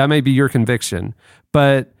moderation. That may be your conviction,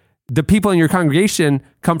 but the people in your congregation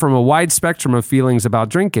come from a wide spectrum of feelings about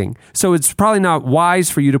drinking. So it's probably not wise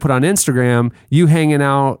for you to put on Instagram you hanging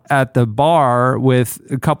out at the bar with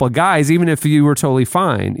a couple of guys, even if you were totally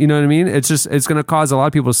fine. You know what I mean? It's going to cause a lot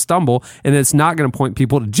of people to stumble, and it's not going to point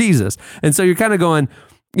people to Jesus. And so you're kind of going,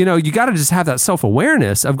 you got to just have that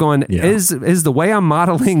self-awareness of going, is the way I'm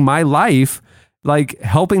modeling my life like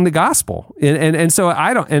helping the gospel? And so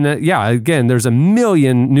I don't, again, there's a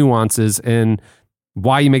million nuances in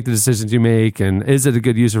why you make the decisions you make, and is it a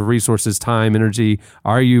good use of resources, time, energy?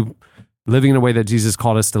 Are you living in a way that Jesus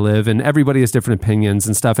called us to live? And everybody has different opinions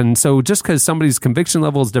and stuff. And so just because somebody's conviction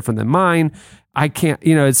level is different than mine, I can't,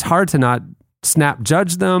 it's hard to not snap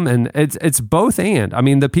judge them. And it's both and. I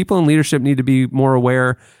mean, the people in leadership need to be more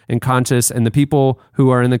aware and conscious, and the people who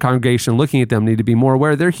are in the congregation looking at them need to be more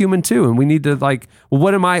aware. They're human too. And we need to like,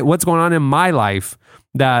 well, what's going on in my life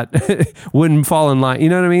that wouldn't fall in line? You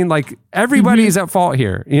know what I mean? Like, everybody's at fault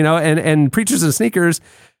here, and Preachers and Sneakers,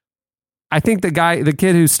 I think the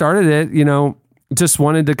kid who started it, just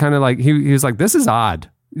wanted to kind of like, he was like, this is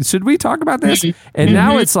odd. Should we talk about this? And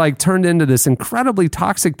now it's like turned into this incredibly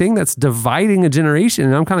toxic thing that's dividing a generation.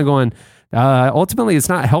 And I'm kind of going, ultimately, it's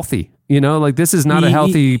not healthy. Like this is not a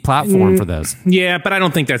healthy platform for this. Yeah, but I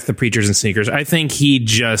don't think that's the preachers and sneakers. I think he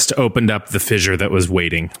just opened up the fissure that was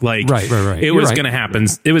waiting. Like, right. It was going to happen.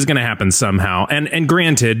 It was going to happen somehow. And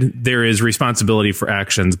granted, there is responsibility for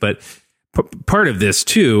actions, but part of this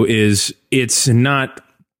too is it's not,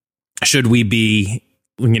 should we be,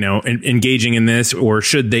 engaging in this, or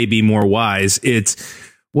should they be more wise? It's,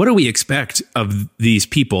 what do we expect of these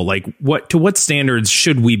people? Like, to what standards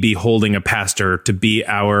should we be holding a pastor to be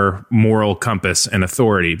our moral compass and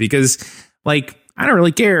authority? Because, like, I don't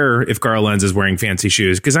really care if Carl Lenz is wearing fancy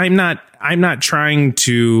shoes, because I'm not trying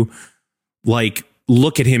to, like,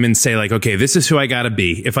 look at him and say, like, okay, this is who I got to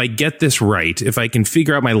be. If I get this right, if I can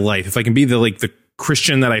figure out my life, if I can be the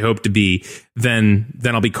Christian that I hope to be, then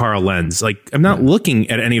I'll be Carl Lenz. Like, I'm not looking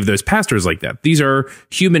at any of those pastors like that. These are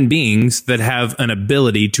human beings that have an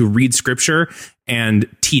ability to read scripture and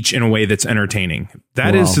teach in a way that's entertaining.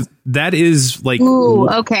 That is like, ooh,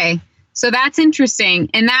 okay. So that's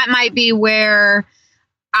interesting. And that might be where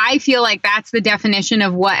I feel like that's the definition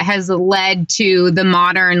of what has led to the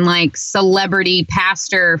modern, like, celebrity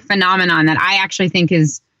pastor phenomenon that I actually think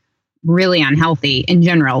is really unhealthy in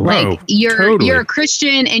general. Like, you're a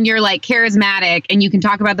Christian and you're, like, charismatic and you can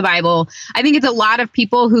talk about the Bible. I think it's a lot of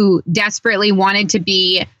people who desperately wanted to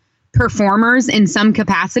be performers in some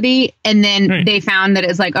capacity, and then they found that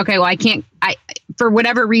it's like, okay, well, I for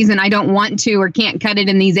whatever reason, I don't want to or can't cut it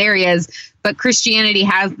in these areas, but Christianity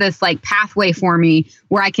has this, like, pathway for me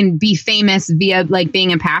where I can be famous via, like,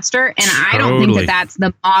 being a pastor. And I don't think that that's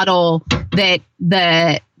the model that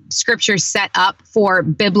the scriptures set up for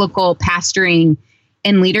biblical pastoring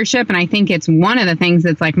and leadership. And I think it's one of the things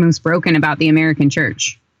that's, like, most broken about the American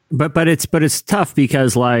church. But it's tough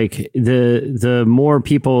because, like, the more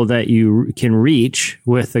people that you can reach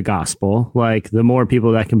with the gospel, like, the more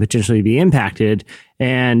people that can potentially be impacted.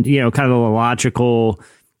 And, kind of the logical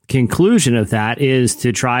conclusion of that is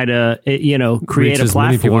to try to, create a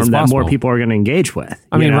platform that more people are going to engage with.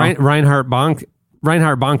 I mean, Reinhard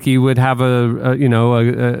Bonnke would have a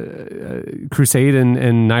crusade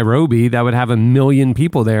in Nairobi that would have 1 million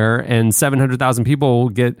people there, and 700,000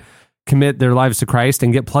 people commit their lives to Christ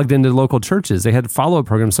and get plugged into local churches. They had follow-up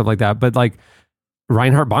programs, stuff like that. But, like,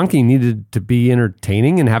 Reinhard Bonnke needed to be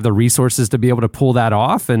entertaining and have the resources to be able to pull that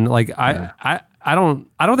off. And, like, I don't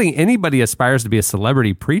think anybody aspires to be a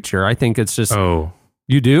celebrity preacher. I think it's just,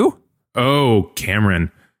 you do? Oh,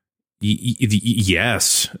 Cameron.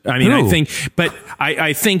 Yes. I mean, I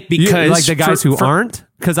think because like the guys who aren't,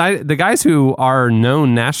 because the guys who are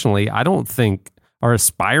known nationally, I don't think are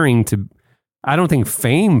aspiring to. I don't think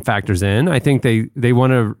fame factors in. I think they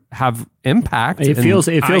want to have impact. It feels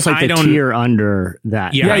like the tier under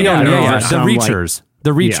that. Yeah. The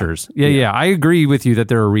reachers. Yeah. I agree with you that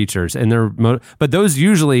there are reachers, and but those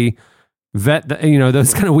usually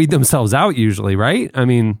those kind of weed themselves out usually, right? I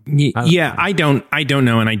mean, I don't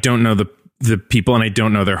know, and I don't know the people, and I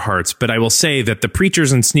don't know their hearts. But I will say that the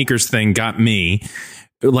preachers and sneakers thing got me.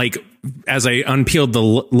 Like, as I unpeeled the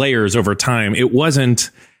layers over time, it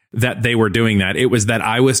wasn't that they were doing that. It was that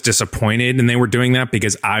I was disappointed and they were doing that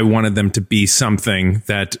because I wanted them to be something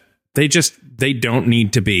that they don't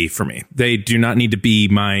need to be for me. They do not need to be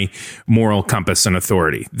my moral compass and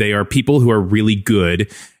authority. They are people who are really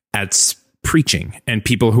good at preaching and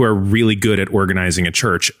people who are really good at organizing a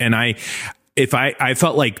church. And I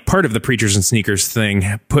felt like part of the preachers and sneakers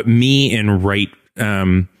thing put me in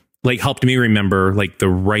helped me remember, like, the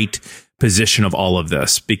right position of all of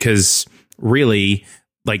this, because really,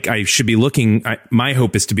 like, I should be my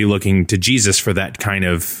hope is to be looking to Jesus for that kind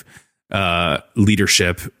of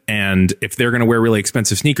leadership. And if they're going to wear really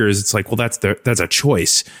expensive sneakers, it's like, well, that's a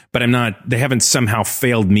choice, but they haven't somehow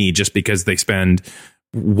failed me just because they spend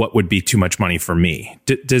what would be too much money for me.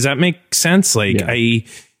 Does that make sense? Like, yeah.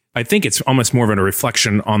 I think it's almost more of a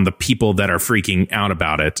reflection on the people that are freaking out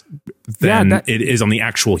about it than it is on the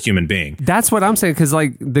actual human being. That's what I'm saying. Cause,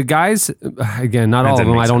 like, the guys, again, not all of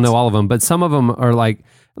them, I don't know all of them, but some of them are like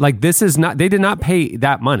this is not, they did not pay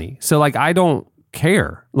that money. So, like, I don't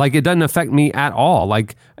care. Like, it doesn't affect me at all.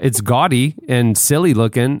 Like, it's gaudy and silly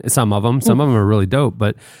looking. Some of them are really dope,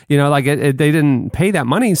 but, like, they didn't pay that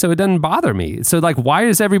money. So it doesn't bother me. So, like, why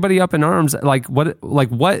is everybody up in arms? Like, what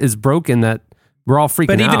is broken that we're all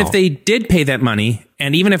freaking out? But even if they did pay that money,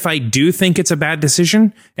 and even if I do think it's a bad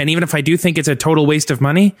decision, and even if I do think it's a total waste of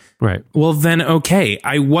money, right? Well, then okay,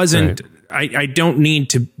 I wasn't. Right. I don't need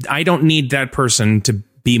that person to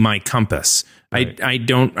be my compass. Right.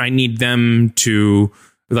 I need them to,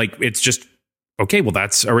 like, it's just okay. Well,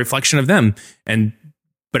 that's a reflection of them, and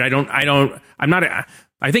but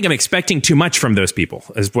I think I'm expecting too much from those people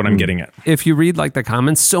is what I'm getting at. If you read like the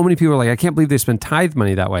comments, so many people are like, I can't believe they spend tithe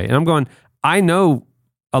money that way. And I'm going, I know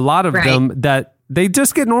a lot of them that they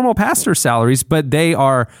just get normal pastor salaries, but they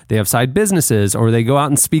have side businesses, or they go out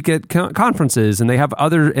and speak at conferences, and they have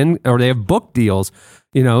or they have book deals,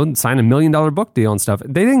 sign $1 million book deal and stuff.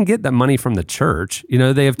 They didn't get that money from the church.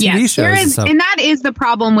 They have TV shows and stuff. And that is the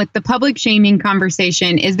problem with the public shaming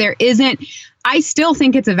conversation is there isn't, I still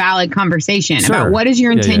think it's a valid conversation about what is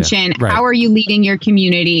your intention? Right. How are you leading your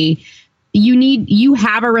community? You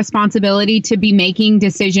have a responsibility to be making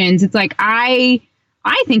decisions. It's like,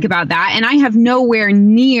 I think about that, and I have nowhere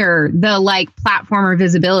near the platform or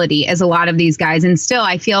visibility as a lot of these guys. And still,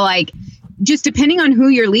 I feel like just depending on who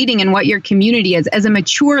you're leading and what your community is, as a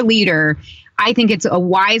mature leader, I think it's a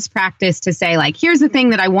wise practice to say, here's the thing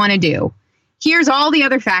that I want to do. Here's all the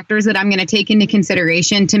other factors that I'm going to take into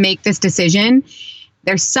consideration to make this decision.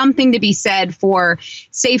 There's something to be said for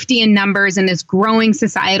safety in numbers and this growing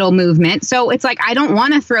societal movement. So it's I don't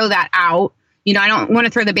want to throw that out. I don't want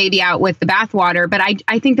to throw the baby out with the bathwater, but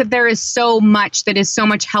I think that there is so much that is so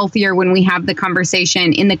much healthier when we have the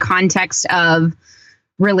conversation in the context of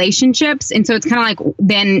relationships. And so it's kind of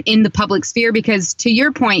then in the public sphere, because to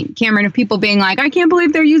your point, Cameron, of people being I can't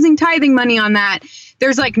believe they're using tithing money on that.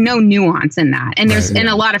 There's no nuance in that. And and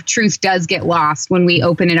a lot of truth does get lost when we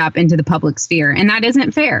open it up into the public sphere. And that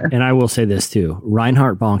isn't fair. And I will say this too.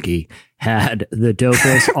 Reinhard Bonnke had the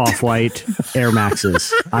dopest off-white Air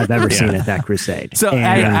Maxes I've ever seen at that crusade. So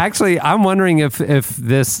I'm wondering if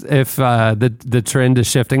the trend is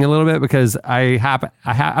shifting a little bit, because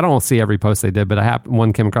I don't see every post they did, but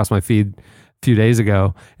one came across my feed a few days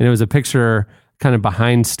ago, and it was a picture kind of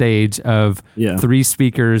behind stage of 3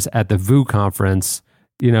 speakers at the VU conference,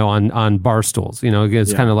 on bar stools.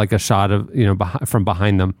 It's kind of like a shot of from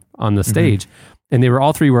behind them on the stage. And they were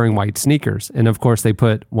all 3 wearing white sneakers. And of course they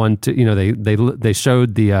put they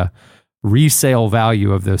showed the resale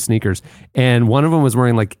value of those sneakers. And one of them was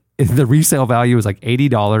wearing the resale value was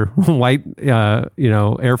 $80 white,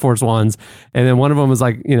 Air Force Ones. And then one of them was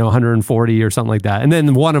 $140 or something like that. And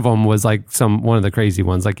then one of them was one of the crazy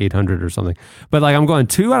ones, $800 or something. But I'm going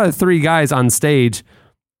 2 out of 3 guys on stage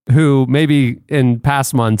who maybe in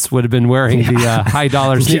past months would have been wearing the high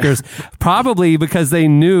dollar sneakers, probably because they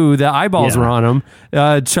knew the eyeballs were on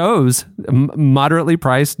them, chose moderately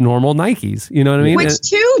priced normal Nikes. You know what I mean? Which,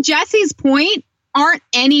 to Jesse's point, aren't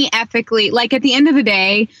any ethically, at the end of the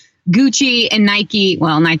day, Gucci and Nike,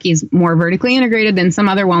 well, Nike's more vertically integrated than some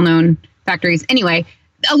other well-known factories. Anyway,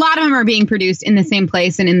 a lot of them are being produced in the same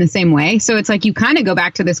place and in the same way. So it's you kind of go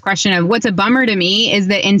back to this question of what's a bummer to me is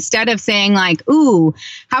that instead of saying ooh,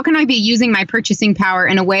 how can I be using my purchasing power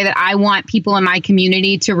in a way that I want people in my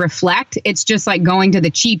community to reflect? It's just going to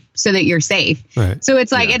the cheap so that you're safe. Right. So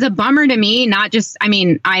it's it's a bummer to me, not just,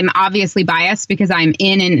 I'm obviously biased because I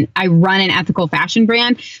run an ethical fashion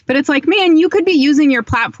brand, but it's man, you could be using your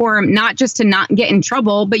platform not just to not get in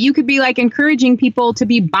trouble, but you could be encouraging people to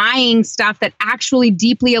be buying stuff that actually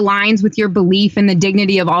deeply aligns with your belief in the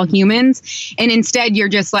dignity of all humans. And instead you're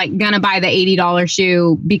just gonna buy the $80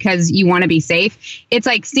 shoe because you want to be safe. It's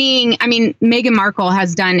seeing, Meghan Markle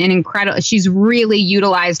has done an incredible, she's really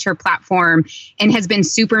utilized her platform and has been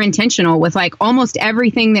super intentional with almost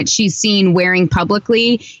everything that she's seen wearing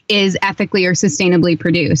publicly is ethically or sustainably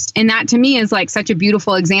produced. And that to me is such a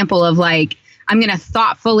beautiful example of I'm going to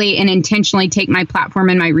thoughtfully and intentionally take my platform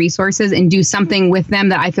and my resources and do something with them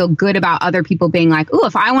that I feel good about other people being oh,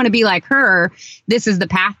 if I want to be like her, this is the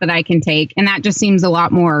path that I can take. And that just seems a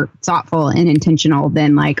lot more thoughtful and intentional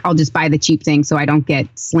than I'll just buy the cheap thing so I don't get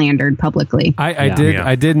slandered publicly.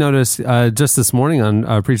 I did notice just this morning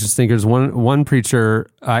on Preacher Sneakers, one preacher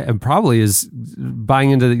probably is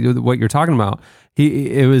buying into what you're talking about.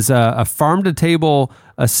 It was a farm to table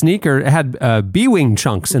a sneaker. It had B-wing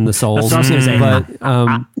chunks in the soles. That's what I was going to say.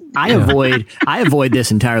 But I avoid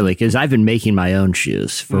this entirely because I've been making my own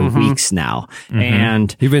shoes for weeks now,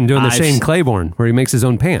 and you've been doing the Shane Claiborne where he makes his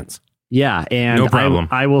own pants. Yeah, and no problem.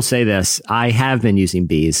 I will say this. I have been using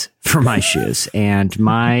bees for my shoes, and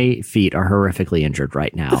my feet are horrifically injured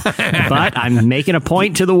right now. But I'm making a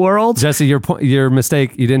point to the world. Jesse, your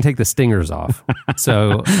mistake, you didn't take the stingers off.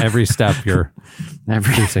 So every step you're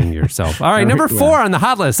producing yourself. All right, number 4 on the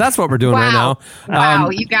hot list. That's what we're doing right now. Wow,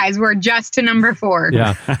 you guys were just to number 4.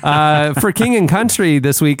 Yeah. For King and Country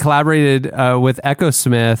this week, collaborated with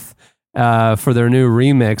Echosmith for their new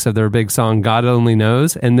remix of their big song God Only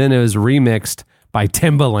Knows, and then it was remixed by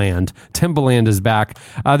Timbaland. Timbaland is back.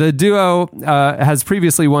 The duo has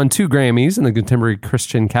previously won 2 Grammys in the contemporary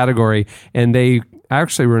Christian category, and they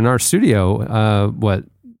actually were in our studio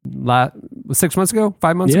 6 months ago,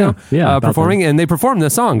 5 months Yeah, ago, yeah, about performing, and they performed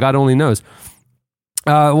this song, God Only Knows.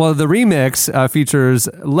 Well, the remix features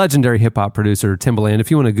legendary hip hop producer Timbaland. If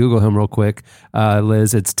you want to Google him real quick,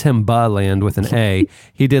 Liz, it's Timbaland with an A.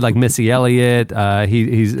 He did like Missy Elliott.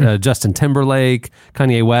 He's Justin Timberlake,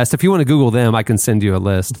 Kanye West. If you want to Google them, I can send you a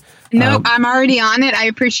list. No, I'm already on it. I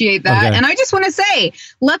appreciate that. Okay. And I just want to say,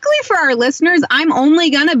 luckily for our listeners, I'm only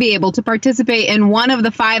going to be able to participate in one of the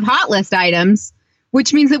 5 hot list items,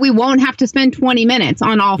 which means that we won't have to spend 20 minutes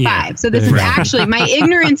on all 5. So this is actually, my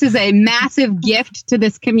ignorance is a massive gift to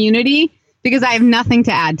this community because I have nothing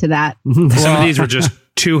to add to that. Some of these were just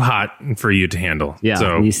too hot for you to handle. Yeah,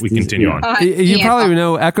 So these- we continue yeah. on. You Yeah. probably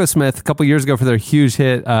know Echo Smith a couple years ago for their huge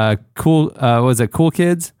hit, Cool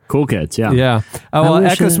Kids? Cool Kids, yeah. Yeah. Well,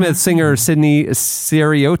 wish Echo I- Smith singer Sydney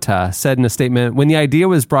Siriota said in a statement, when the idea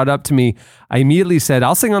was brought up to me, I immediately said,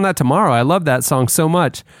 I'll sing on that tomorrow. I love that song so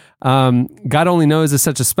much. God Only Knows is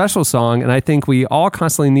such a special song, and I think we all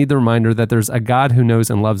constantly need the reminder that there's a God who knows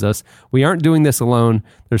and loves us. We aren't doing this alone.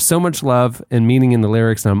 There's so much love and meaning in the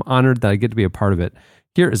lyrics, and I'm honored that I get to be a part of it.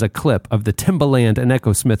 Here is a clip of the Timbaland and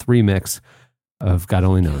Echo Smith remix of God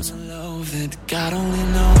Only Knows. Know that God only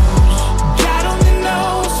knows. God only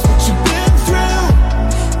knows what you've been through.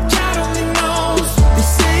 God only knows what they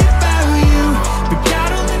say about you. But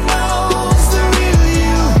God only knows the real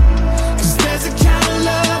you. 'Cause there's a kind of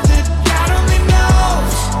love that God only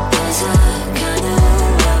knows. There's a kind of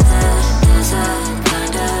love that there's a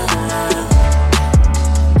kind of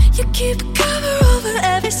love. You keep a cover over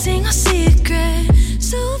every single secret.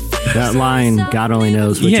 So That line, God only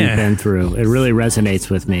knows what Yeah. you've been through, it really resonates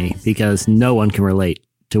with me because no one can relate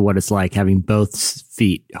to what it's like having both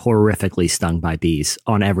feet horrifically stung by bees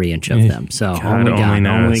on every inch of them. So God only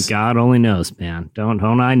knows. God only knows, man. Don't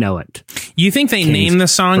I know it? You think they Kings name the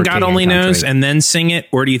song for God king Only and Knows country. and then sing it?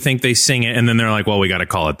 Or do you think they sing it and then they're like, well, we got to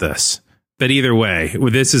call it this? But either way,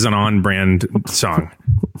 this is an on-brand song.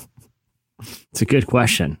 It's a good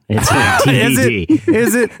question. It's TBD.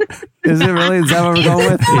 Is it really? Is that what we're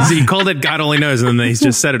going with? He called it God Only Knows, and then they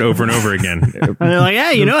just said it over and over again. And they're like,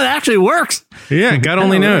 hey, you know, it actually works. Yeah, God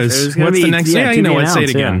Only knows. There's gonna What's be- the next? yeah, Yeah, to you know be what? Say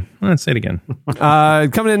it announced, again. Let's say it again.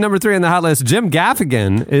 Coming in number 3 on the hot list, Jim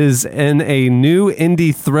Gaffigan is in a new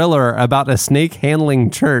indie thriller about a snake handling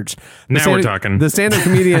church. Now we're talking. The stand-up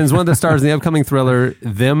comedian is one of the stars in the upcoming thriller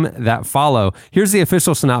Them That Follow. Here's the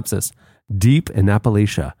official synopsis. Deep in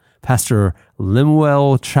Appalachia, Pastor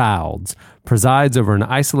Lemuel Childs presides over an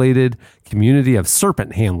isolated community of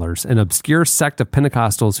serpent handlers, an obscure sect of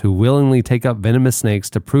Pentecostals who willingly take up venomous snakes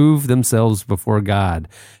to prove themselves before God.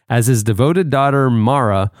 As his devoted daughter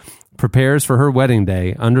Mara prepares for her wedding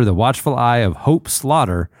day under the watchful eye of Hope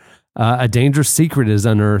Slaughter, a dangerous secret is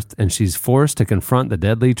unearthed, and she's forced to confront the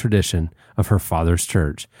deadly tradition of her father's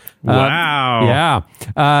church. Wow. Yeah.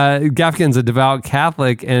 Gaffigan's a devout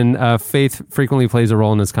Catholic, and faith frequently plays a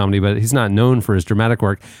role in his comedy, but he's not known for his dramatic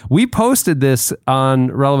work. We posted this on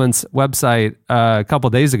Relevant's website a couple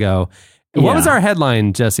days ago. What was our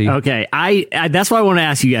headline, Jesse? Okay, I that's what I want to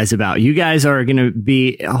ask you guys about. You guys are going to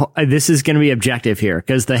be, this is going to be objective here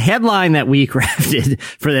because the headline that we crafted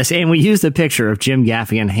for this, and we used a picture of Jim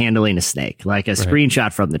Gaffigan handling a snake, like a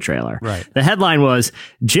screenshot from the trailer. Right. The headline was,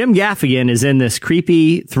 Jim Gaffigan is in this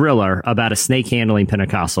creepy thriller about a snake handling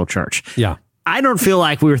Pentecostal church. Yeah. I don't feel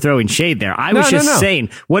like we were throwing shade there. I was just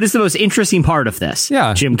saying, what is the most interesting part of this?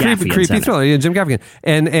 Yeah, Jim Gaffigan. creepy thriller. Yeah, Jim Gaffigan.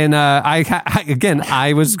 And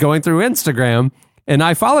I was going through Instagram and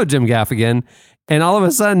I followed Jim Gaffigan, and all of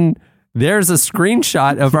a sudden there's a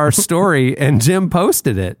screenshot of our story, and Jim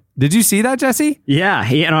posted it. Did you see that, Jesse? Yeah,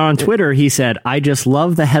 and on Twitter he said, "I just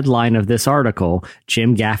love the headline of this article.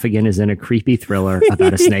 Jim Gaffigan is in a creepy thriller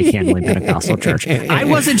about a snake handling Pentecostal church." I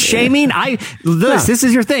wasn't shaming. This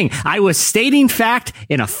is your thing. I was stating fact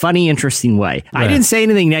in a funny, interesting way. I didn't say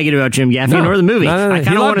anything negative about Jim Gaffigan or the movie. No. I He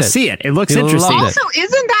kind of loved want to it. see it. It looks He interesting. loved it. Also,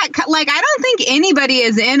 isn't that like, I don't think anybody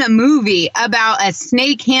is in a movie about a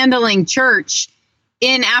snake handling church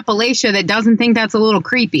in Appalachia that doesn't think that's a little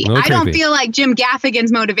creepy. I don't creepy. feel like Jim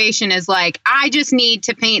Gaffigan's motivation is like, I just need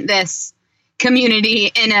to paint this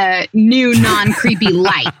community in a new, non-creepy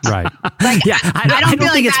light. Right. Like, Yeah, I don't feel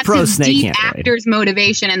like think it's that's pro his snake deep handling. actor's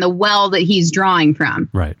motivation and the well that he's drawing from.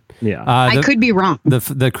 Right. Yeah. I could be wrong.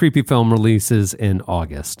 The creepy film releases in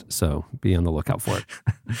August, so be on the lookout for it.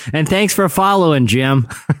 And thanks for following, Jim.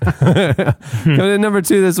 Coming in number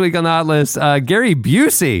 2 this week on the hot list, Gary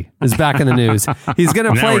Busey is back in the news. He's going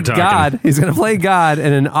to Now play we're talking. God. He's going to play God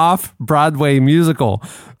in an off-Broadway musical.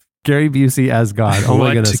 Gary Busey as God. Oh my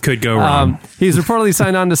What goodness. could go wrong? He's reportedly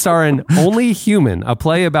signed on to star in Only Human, a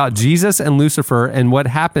play about Jesus and Lucifer and what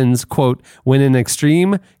happens, quote, when an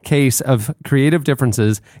extreme case of creative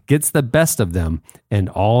differences gets the best of them and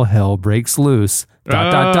all hell breaks loose.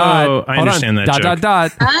 Dot, dot, dot. Oh, I Hold understand on. that Dot, joke.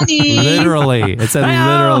 dot, dot. Honey. Literally. It said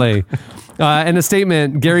literally. In a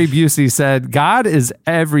statement, Gary Busey said, God is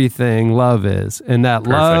everything love is, and that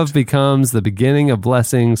love becomes the beginning of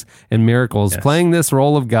blessings and miracles. Yes. Playing this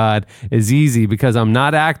role of God is easy because I'm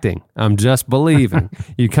not acting. I'm just believing.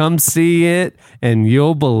 You come see it, and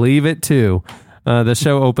you'll believe it too. The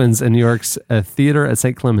show opens in New York's theater at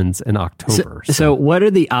St. Clements in October. So what are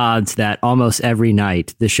the odds that almost every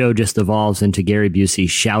night the show just evolves into Gary Busey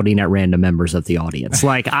shouting at random members of the audience?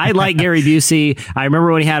 Like, I like Gary Busey. I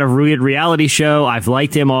remember when he had a weird reality show. I've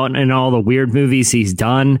liked him in all the weird movies he's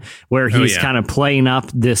done where he's kind of playing up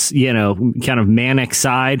this, kind of manic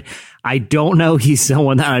side. I don't know he's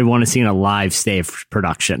someone that I'd want to see in a live stage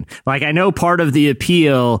production. Like, I know part of the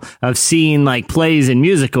appeal of seeing like plays and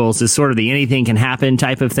musicals is sort of the anything can happen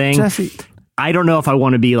type of thing. Jesse, I don't know if I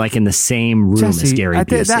want to be like in the same room as Gary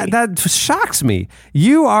Busey. That shocks me.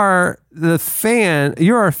 You are the fan.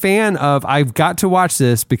 You're a fan of. I've got to watch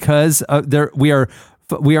this because we are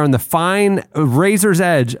on the fine razor's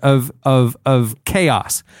edge of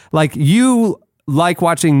chaos. Like, you like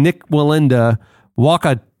watching Nick Walinda walk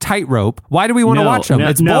a tightrope. Why do we want to watch them?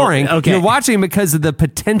 It's boring. Okay. You're watching because of the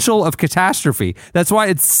potential of catastrophe. That's why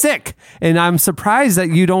it's sick. And I'm surprised that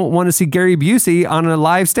you don't want to see Gary Busey on a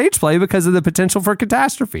live stage play because of the potential for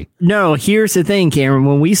catastrophe. No, here's the thing, Cameron.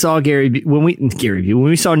 When we saw when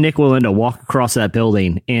we saw Nick Walinda walk across that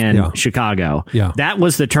building in Chicago, that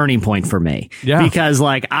was the turning point for me. Yeah. Because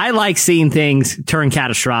like, I like seeing things turn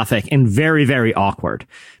catastrophic and very, very awkward.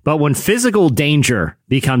 But when physical danger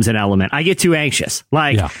becomes an element, I get too anxious.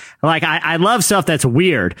 I love stuff that's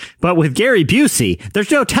weird, but with Gary Busey, there's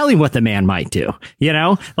no telling what the man might do.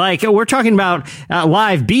 Like, we're talking about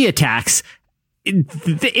live bee attacks.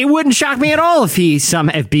 It wouldn't shock me at all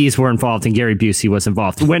if bees were involved and Gary Busey was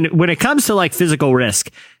involved. When it comes to like physical risk,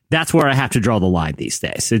 that's where I have to draw the line these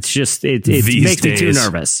days. It's just, it makes me too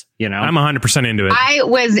nervous, I'm 100% into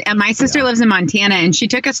it. My sister lives in Montana and she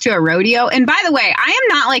took us to a rodeo. And by the way, I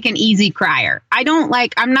am not like an easy crier.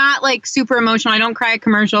 I'm not like super emotional. I don't cry at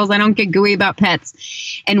commercials. I don't get gooey about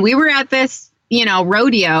pets. And we were at this,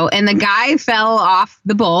 rodeo, and the guy fell off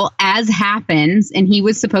the bull, as happens. And he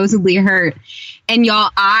was supposedly hurt. And y'all,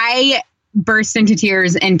 I burst into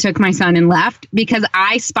tears and took my son and left because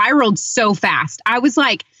I spiraled so fast. I was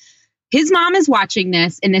like, his mom is watching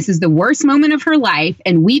this, and this is the worst moment of her life,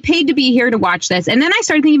 and we paid to be here to watch this. And then I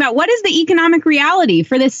started thinking about, what is the economic reality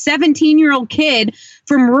for this 17-year-old kid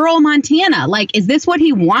from rural Montana? Like, is this what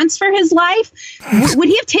he wants for his life? Would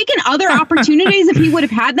he have taken other opportunities if he would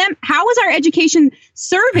have had them? How is our education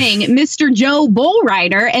serving Mr. Joe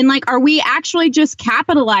Bullrider? And like, are we actually just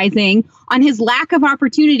capitalizing on his lack of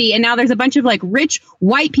opportunity? And now there's a bunch of like rich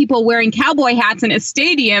white people wearing cowboy hats in a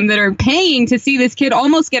stadium that are paying to see this kid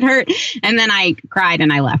almost get hurt. And then I cried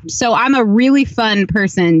and I left. So I'm a really fun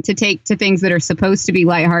person to take to things that are supposed to be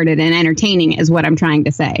lighthearted and entertaining, is what I'm trying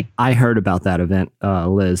to say. I heard about that event,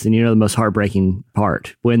 Liz, and the most heartbreaking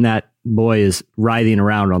part, when that boy is writhing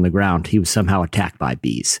around on the ground, he was somehow attacked by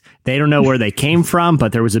bees. They don't know where they came from,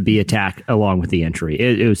 but there was a bee attack along with the injury.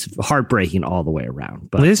 It was heartbreaking all the way around.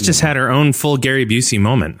 But Liz just had her own full Gary Busey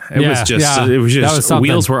moment. It was just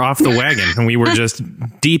wheels were off the wagon, and we were just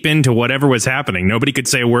deep into whatever was happening. Nobody could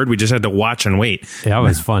say a word. We just had to watch and wait. Yeah, it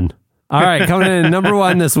was fun. All right, coming in number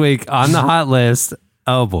one this week on the hot list.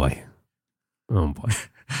 Oh boy.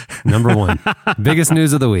 Number one, biggest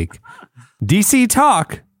news of the week. DC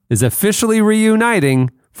Talk is officially reuniting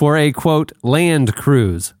for a, quote, land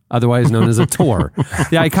cruise, otherwise known as a tour.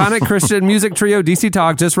 The iconic Christian music trio DC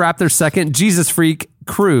Talk just wrapped their second Jesus Freak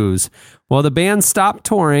cruise. Well, the band stopped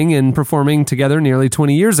touring and performing together nearly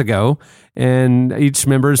 20 years ago, and each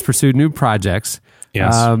member has pursued new projects.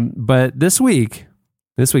 Yes. But this week,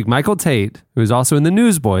 Michael Tate, who is also in the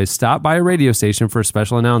Newsboys, stopped by a radio station for a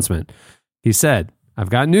special announcement. He said, "I've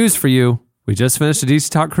got news for you. We just finished a DC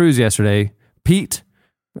Talk cruise yesterday. Pete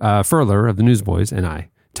Furler of the Newsboys and I,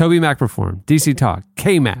 Toby Mac performed, DC Talk,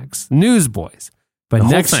 K-Max, Newsboys. But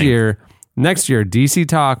next year, DC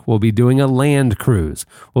Talk will be doing a land cruise.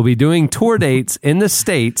 We'll be doing tour dates in the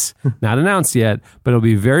States, not announced yet, but it'll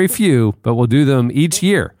be very few, but we'll do them each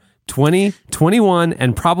year, 20, 21,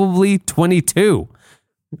 and probably 22.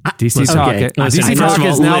 DC Talk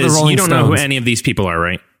is now the Rolling Stones. You don't know who any of these people are,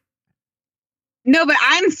 right? No, but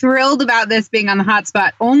I'm thrilled about this being on the hot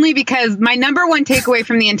spot only because my number one takeaway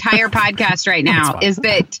from the entire podcast right now is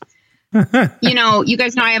that you know, you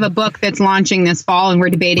guys know I have a book that's launching this fall, and we're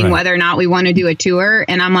debating Right. whether or not we want to do a tour.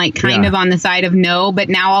 And I'm like kind of on the side of no, but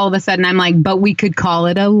now all of a sudden I'm like, but we could call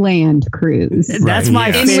it a land cruise. That's my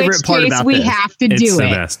In favorite which part case about we this. have to It's do the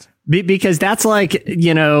it. best. Because that's like,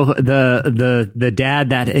 you know, the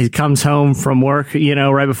dad that comes home from work, you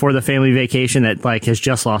know, right before the family vacation that like has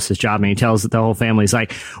just lost his job, and he tells the whole family, he's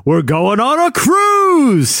like, we're going on a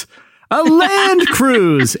cruise, a land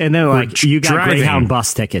cruise. And then like, you got driving. Greyhound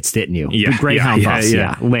bus tickets, didn't you? Yeah, The Greyhound yeah, bus,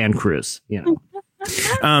 yeah. land cruise, you know.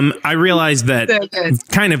 I realized that So good.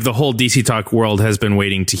 kind of the whole DC Talk world has been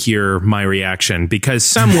waiting to hear my reaction, because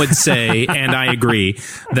some would say, and I agree,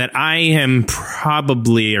 that I am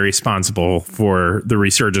probably responsible for the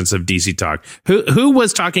resurgence of DC Talk. Who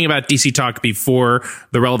was talking about DC Talk before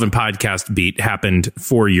the Relevant Podcast beat happened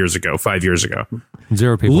 5 years ago?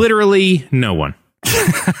 0 people. Literally no one.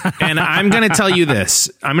 And I'm going to tell you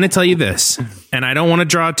this. And I don't want to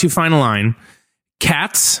draw too fine a line.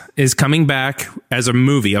 Cats is coming back as a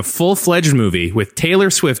movie, a full-fledged movie with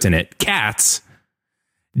Taylor Swift in it. Cats.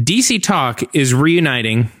 DC Talk is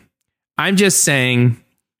reuniting. I'm just saying,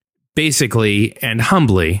 basically and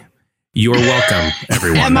humbly, you're welcome,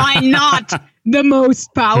 everyone. Am I not the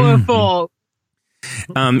most powerful?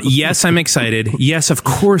 Yes, I'm excited. Yes, of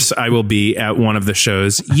course I will be at one of the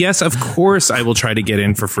shows. Yes, of course I will try to get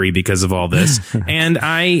in for free because of all this. And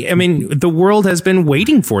I mean, the world has been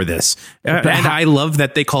waiting for this. And I love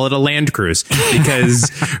that they call it a land cruise, because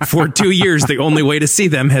for 2 years, the only way to see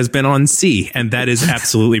them has been on sea. And that is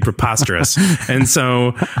absolutely preposterous. And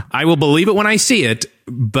so I will believe it when I see it,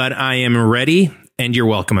 but I am ready. And you're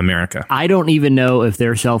welcome, America. I don't even know if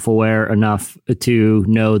they're self-aware enough to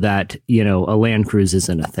know that, you know, a land cruise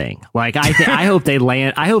isn't a thing. Like, I hope they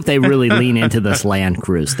really lean into this land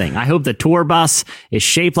cruise thing. I hope the tour bus is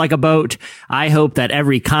shaped like a boat. I hope that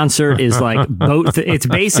every concert is like boat. It's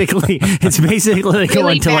basically Really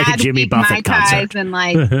going to like a bad Jimmy big Buffett Mai Tais concert. and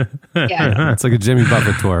like, yeah. It's like a Jimmy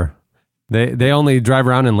Buffett tour. They only drive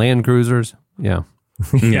around in Land Cruisers. Yeah.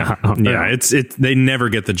 Yeah. They never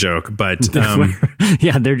get the joke, but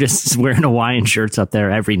Yeah, they're just wearing Hawaiian shirts up there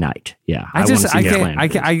every night. Yeah,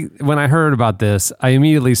 I when I heard about this, I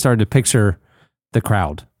immediately started to picture the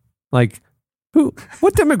crowd. Like,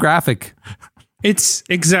 what demographic? it's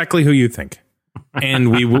exactly who you think.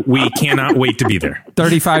 And we cannot wait to be there.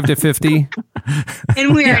 35 to 50.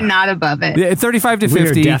 And we are not above it. Yeah, 35 to We are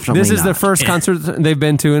 50. definitely This is the not. first concert they've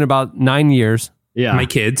been to in about 9 years. Yeah, My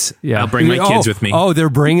kids. Yeah. I'll bring my kids with me. Oh, they're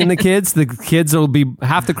bringing the kids. The kids will be,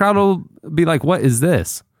 half the crowd will be like, what is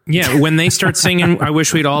this? Yeah, when they start singing "I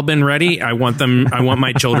Wish We'd All Been Ready," I want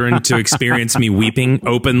my children to experience me weeping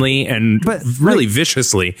openly and But, really like,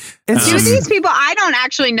 viciously. It's Do just, these people, I don't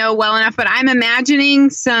actually know well enough, but I'm imagining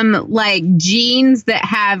some like jeans that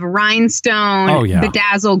have rhinestone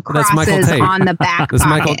bedazzled That's Michael crosses Tate. on the back That's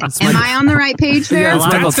Michael- pocket. that's Am Michael- I on the right page there? Yeah, a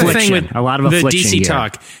lot of That's the thing affliction. with A lot of the affliction DC gear.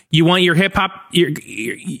 Talk. You want your hip hop.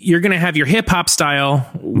 You're going to have your hip hop style.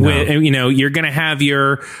 With, you know, you're going to have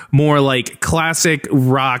your more like classic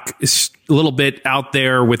rock, a little bit out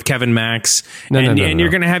there with Kevin Max, and you're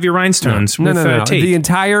going to have your rhinestones with Tate. The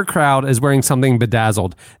entire crowd is wearing something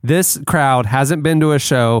bedazzled. This crowd hasn't been to a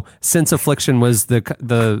show since Affliction was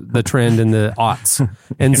the trend in the aughts,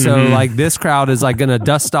 and so like this crowd is like going to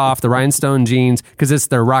dust off the rhinestone jeans because it's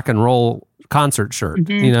their rock and roll concert shirt.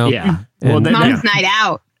 You know, Yeah. And- Well, Mom's night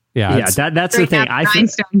out. yeah, yeah, it's- that's the Straight thing. up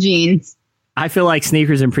rhinestone jeans. I feel like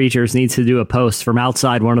Sneakers and Preachers needs to do a post from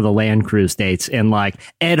outside one of the land cruise dates and like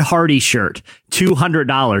Ed Hardy shirt,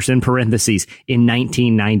 $200 in parentheses in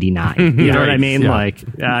 1999. You know what I mean? Yeah. Like,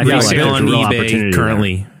 I feel like Resale there's on a real eBay opportunity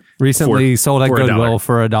currently. recently sold at for $1. Goodwill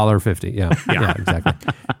for $1.50. Yeah, yeah,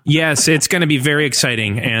 exactly. Yes, it's going to be very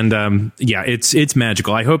exciting, and it's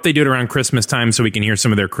magical. I hope they do it around Christmas time so we can hear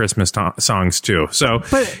some of their Christmas songs too. So,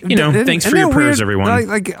 thanks for your prayers, everyone.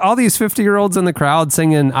 Like all these 50-year-olds in the crowd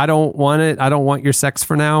singing, "I don't want it. I don't want your sex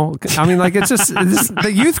for now." I mean, like it's just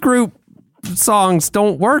the youth group songs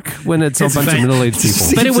don't work when it's a bunch of middle-aged people.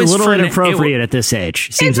 But it Seems was a little for- inappropriate at this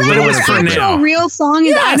age. Seems Is a that little your for inappropriate. now. actual real song?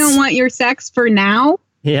 Is I Yes. don't want your sex for now?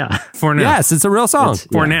 Yeah, for now, Yes, it's a real song.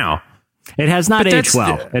 for now, it has not But aged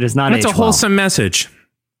well. It is not that's aged a wholesome message.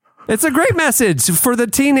 It's a great message for the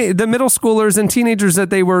middle schoolers and teenagers that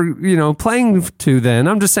they were, playing to then.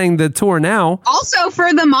 I'm just saying the tour now. Also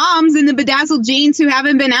for the moms in the bedazzled jeans who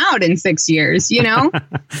haven't been out in 6 years,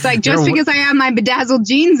 It's like, just because I have my bedazzled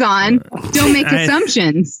jeans on, don't make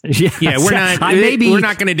assumptions. well. Yeah, Yeah, we're not. Maybe we're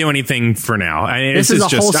not going to do anything for now. this is a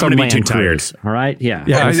just. I'm wholesome going to be too land tired. cruise. All right. Yeah.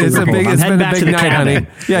 Yeah, This it's is a big. I'm It's heading been a back to big the night, cabin.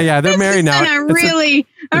 honey. Yeah, they're married This now. has been a really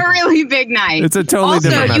a really big night. It's a totally also,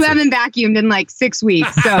 different you message. haven't vacuumed in like 6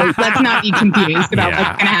 weeks, so let's not be confused about what's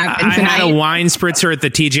going to happen I had a tonight. wine spritzer at the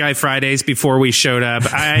TGI Fridays before we showed up.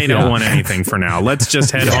 I don't want anything for now. Let's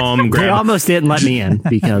just head home. They Grab. almost didn't let me in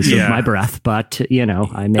because Yeah. of my breath, but I made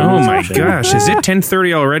Oh it my happen. gosh! Is it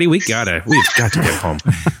 10:30 already? We've got to get home.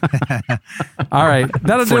 All right.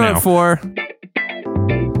 That'll For do now. it for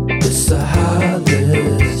It's the hot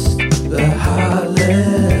list. The hot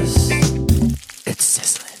list. It's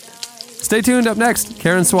sizzling. Stay tuned. Up next,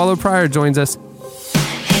 Karen Swallow Pryor joins us.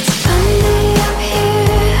 It's funny up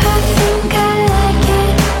here, I think I like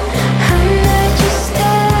it. I'm not just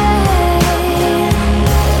staying.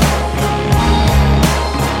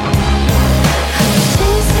 It's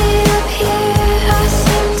easy up here, I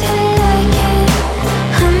seem to like it.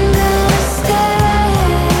 I'm gonna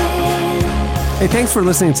stay. Hey, thanks for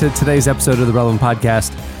listening to today's episode of the Relevant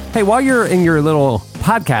Podcast. Hey, while you're in your little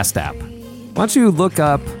podcast app, why don't you look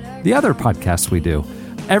up the other podcasts we do?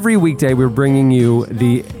 Every weekday, we're bringing you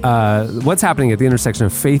the what's happening at the intersection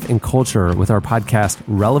of faith and culture with our podcast,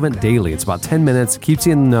 Relevant Daily. It's about 10 minutes, keeps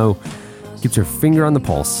you in the know, keeps your finger on the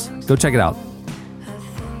pulse. Go check it out.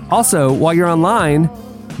 Also, while you're online,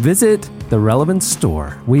 visit the Relevant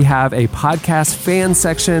Store. We have a podcast fan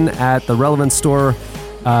section at the Relevant Store.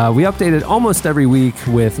 We update it almost every week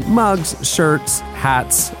with mugs, shirts,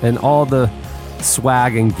 hats, and all the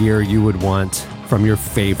swag and gear you would want from your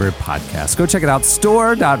favorite podcast. Go check it out,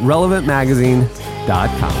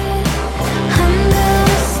 store.relevantmagazine.com. I'm gonna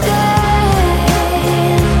stay.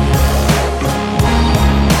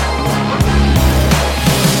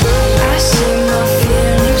 I see my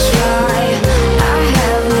feelings fly. I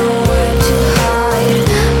have nowhere to hide.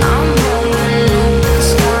 I'm rolling open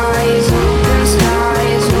skies, open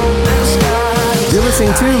skies, open skies. You're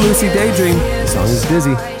listening to Lucy Daydream. The song is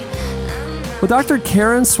Dizzy. Well, Dr.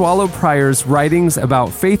 Karen Swallow Pryor's writings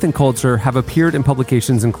about faith and culture have appeared in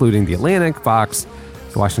publications including The Atlantic, Vox,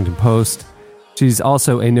 The Washington Post. She's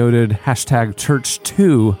also a noted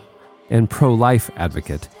 #Church2 and pro-life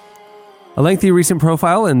advocate. A lengthy recent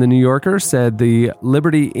profile in The New Yorker said the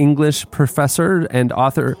Liberty English professor and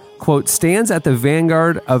author, quote, stands at the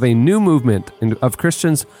vanguard of a new movement of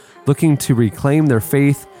Christians looking to reclaim their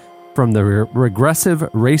faith from the regressive,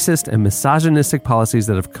 racist, and misogynistic policies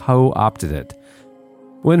that have co-opted it.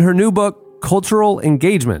 When her new book, Cultural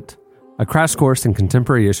Engagement, a crash course in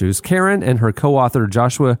contemporary issues, Karen and her co-author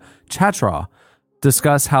Joshua Chatraw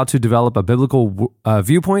discuss how to develop a biblical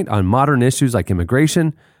viewpoint on modern issues like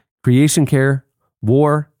immigration, creation care,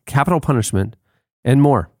 war, capital punishment, and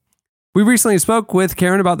more. We recently spoke with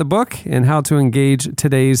Karen about the book and how to engage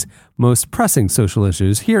today's most pressing social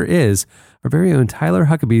issues. Here is our very own Tyler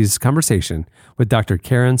Huckabee's conversation with Dr.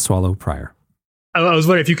 Karen Swallow Pryor. I was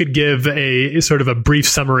wondering if you could give a sort of a brief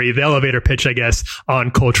summary, the elevator pitch, I guess,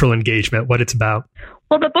 on cultural engagement, what it's about.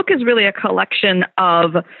 Well, the book is really a collection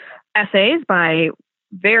of essays by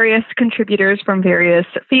various contributors from various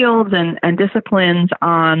fields and disciplines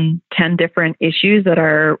on 10 different issues that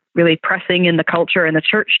are really pressing in the culture and the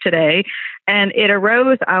church today. And it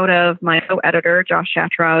arose out of my co-editor, Josh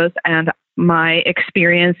Chatraw's, and my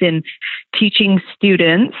experience in teaching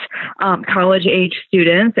students, college-age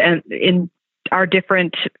students, and in our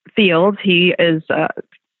different fields. He is a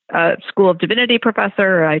School of Divinity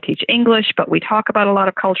professor. I teach English, but we talk about a lot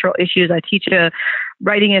of cultural issues. I teach a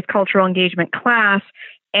writing as cultural engagement class,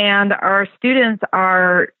 and our students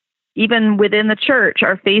are, even within the church,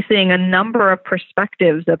 are facing a number of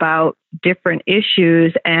perspectives about different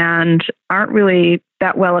issues and aren't really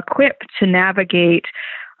that well equipped to navigate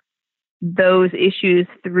those issues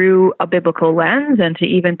through a biblical lens and to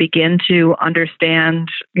even begin to understand,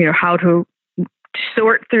 how to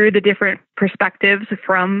sort through the different perspectives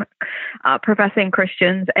from professing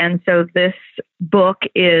Christians. And so this book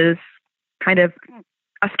is kind of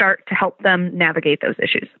a start to help them navigate those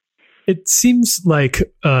issues. It seems like,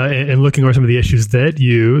 in looking over some of the issues that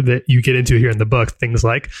you get into here in the book, things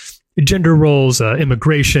like gender roles,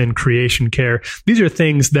 immigration, creation care, these are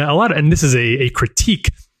things that and this is a critique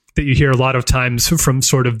that you hear a lot of times from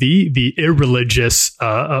sort of the irreligious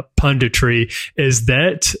punditry, is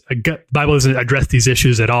that the Bible doesn't address these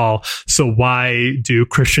issues at all. So why do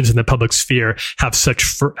Christians in the public sphere have such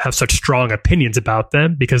strong opinions about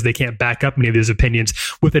them? Because they can't back up many of these opinions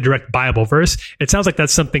with a direct Bible verse. It sounds like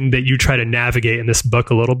that's something that you try to navigate in this book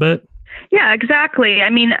a little bit. Yeah, exactly. I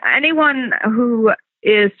mean, anyone who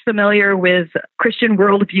is familiar with Christian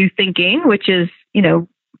worldview thinking, which is,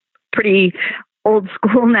 pretty old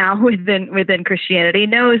school now within Christianity,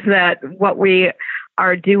 knows that what we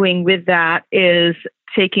are doing with that is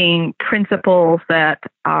taking principles that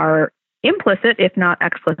are implicit, if not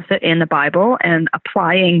explicit, in the Bible and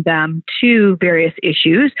applying them to various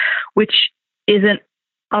issues, which isn't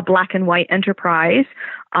a black and white enterprise.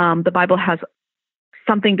 The Bible has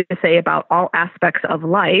something to say about all aspects of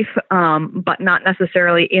life, but not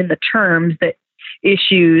necessarily in the terms that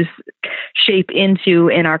issues shape into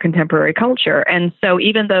in our contemporary culture. And so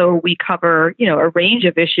even though we cover, a range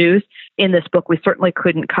of issues in this book, we certainly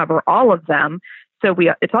couldn't cover all of them. So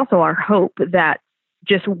it's also our hope that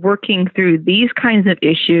just working through these kinds of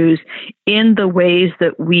issues in the ways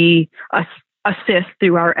that we assist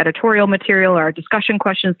through our editorial material, our discussion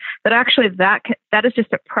questions, that actually that is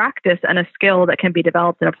just a practice and a skill that can be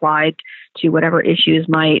developed and applied to whatever issues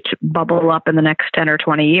might bubble up in the next 10 or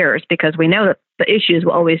 20 years, because we know that the issues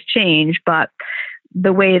will always change, but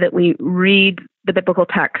the way that we read the biblical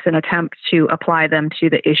texts and attempt to apply them to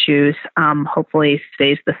the issues hopefully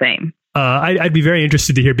stays the same. I'd be very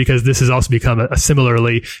interested to hear, because this has also become a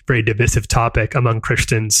similarly very divisive topic among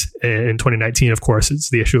Christians in 2019. Of course, it's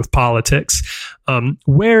the issue of politics.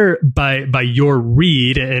 Where by your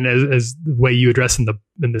read and as the way you address in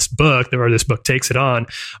this book, or this book takes it on,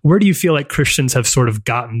 where do you feel like Christians have sort of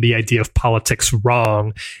gotten the idea of politics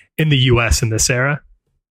wrong in the U.S. in this era?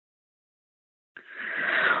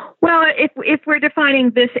 Well, if we're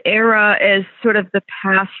defining this era as sort of the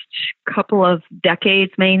past couple of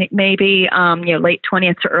decades, maybe late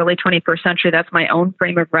 20th to early 21st century, that's my own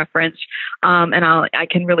frame of reference, and I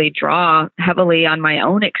can really draw heavily on my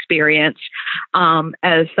own experience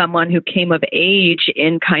as someone who came of age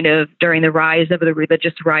in kind of during the rise of the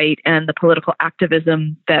religious right and the political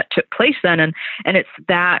activism that took place then, and it's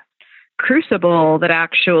that crucible that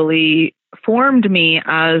actually formed me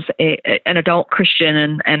as an adult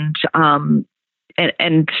Christian and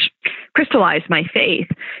crystallized my faith.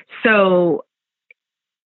 So,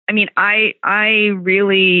 I mean, I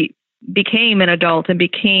really became an adult and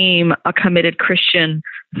became a committed Christian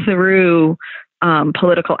through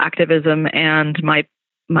political activism and my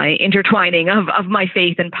intertwining of my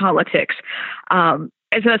faith in politics.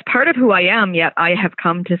 As part of who I am, yet I have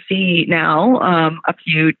come to see now, a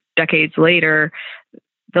few decades later,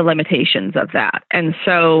 the limitations of that. And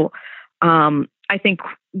so I think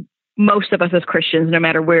most of us as Christians, no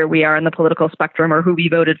matter where we are in the political spectrum or who we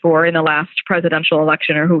voted for in the last presidential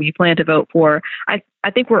election or who we plan to vote for, I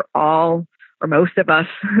think we're all, or most of us,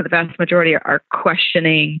 the vast majority, are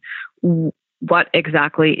questioning what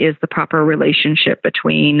exactly is the proper relationship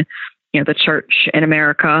between, the church in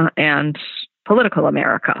America and political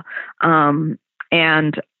America. I'm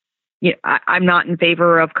not in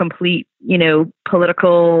favor of complete,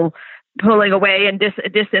 political pulling away and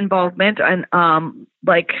disinvolvement, and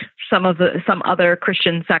like some other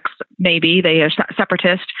Christian sects, maybe they are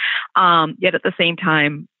separatist. Yet at the same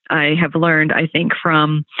time, I have learned, I think,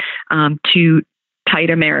 from too tight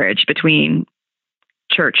a marriage between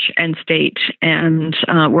church and state, and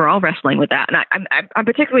we're all wrestling with that. And I'm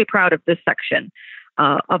particularly proud of this section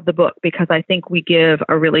of the book, because I think we give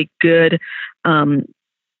a really good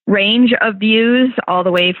range of views, all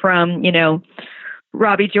the way from,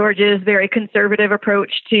 Robbie George's very conservative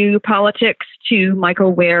approach to politics to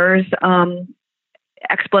Michael Ware's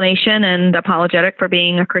explanation and apologetic for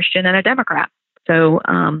being a Christian and a Democrat. So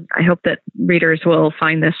I hope that readers will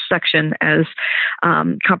find this section as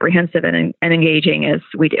comprehensive and engaging as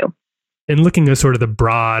we do. In looking at sort of the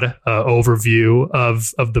broad overview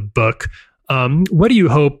of the book, what do you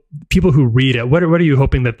hope people who read it, what are you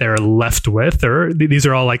hoping that they're left with? Or these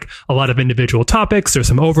are all like a lot of individual topics. There's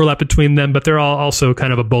some overlap between them, but they're all also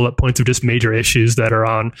kind of a bullet points of just major issues that are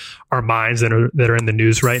on our minds that are in the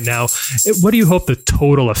news right now. What do you hope the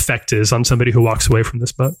total effect is on somebody who walks away from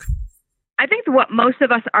this book? I think what most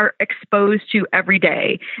of us are exposed to every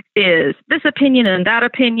day is this opinion and that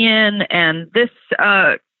opinion, and this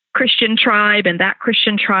Christian tribe and that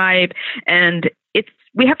Christian tribe, and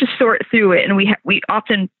we have to sort through it, and we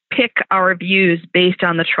often pick our views based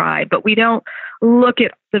on the tribe, but we don't look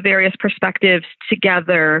at the various perspectives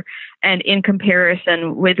together and in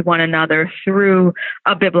comparison with one another through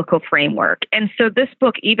a biblical framework. And so this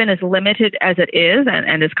book, even as limited as it is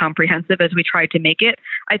and as comprehensive as we try to make it,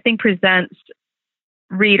 I think presents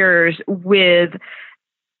readers with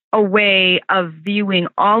a way of viewing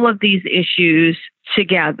all of these issues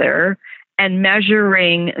together and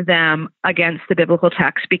measuring them against the biblical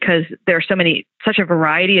text, because there are such a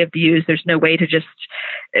variety of views. There's no way to just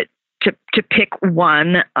to pick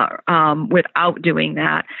one without doing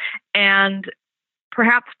that. And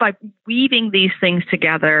perhaps by weaving these things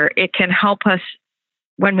together, it can help us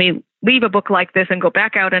when we leave a book like this and go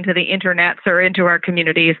back out into the internets or into our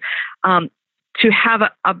communities to have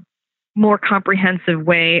a more comprehensive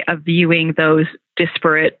way of viewing those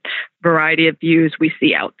disparate variety of views we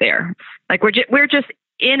see out there. Like we're just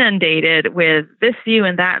inundated with this view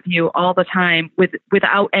and that view all the time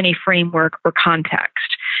without any framework or context.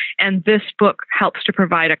 And this book helps to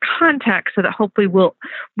provide a context so that hopefully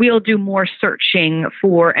we'll do more searching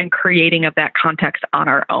for and creating of that context on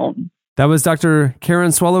our own. That was Dr.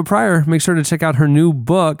 Karen Swallow Prior. Make sure to check out her new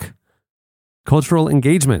book, Cultural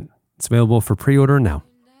Engagement. It's available for pre-order now.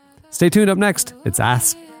 Stay tuned. Up next, it's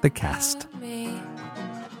Ask the Cast.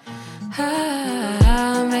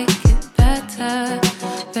 I'll make it better,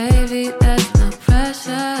 baby. There's no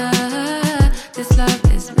pressure. This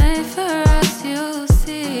love is made for us, you'll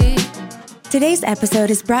see. Today's episode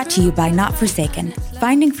is brought to you by Not Forsaken,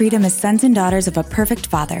 Finding Freedom as Sons and Daughters of a Perfect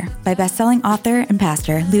Father by best-selling author and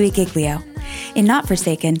pastor Louis Giglio. In Not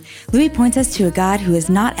Forsaken, Louis points us to a God who is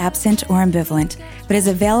not absent or ambivalent, but is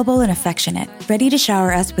available and affectionate, ready to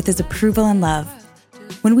shower us with his approval and love.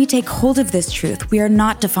 When we take hold of this truth, we are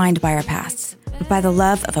not defined by our pasts, but by the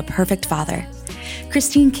love of a perfect Father.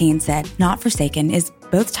 Christine Caine said, Not Forsaken is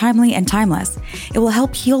both timely and timeless. It will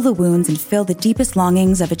help heal the wounds and fill the deepest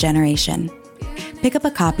longings of a generation. Pick up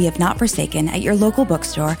a copy of Not Forsaken at your local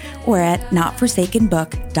bookstore or at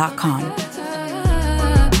notforsakenbook.com.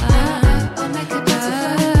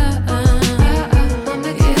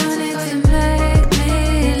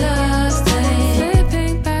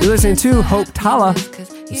 You're listening to Hope Tala.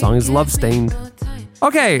 The song is Love Stained.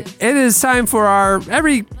 Okay, it is time for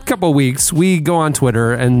every couple of weeks, we go on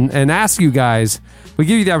Twitter and ask you guys, we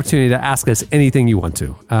give you the opportunity to ask us anything you want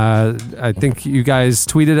to. I think you guys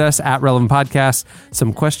tweeted us at Relevant Podcast,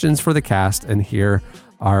 some questions for the cast, and here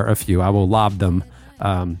are a few. I will lob them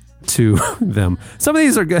to them. Some of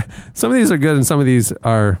these are good. Some of these are good, and some of these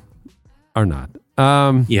are not.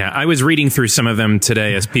 Yeah, I was reading through some of them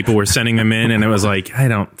today as people were sending them in, and it was like, I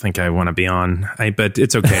don't think I want to be on. But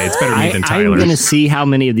it's okay. It's better me than Tyler. I'm going to see how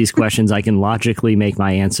many of these questions I can logically make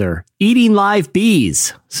my answer. Eating live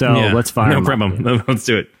bees. So let's fire No problem. Let's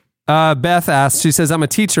do it. Beth asks, she says, I'm a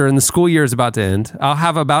teacher and the school year is about to end. I'll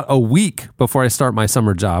have about a week before I start my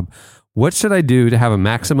summer job. What should I do to have a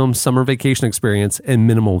maximum summer vacation experience in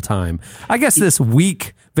minimal time? I guess this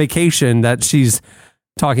week vacation that she's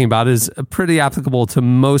talking about is pretty applicable to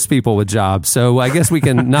most people with jobs. So I guess we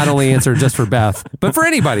can not only answer just for Beth, but for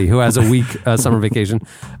anybody who has a week summer vacation.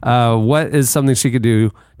 What is something she could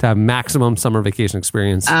do to have maximum summer vacation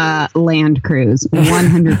experience? Land cruise,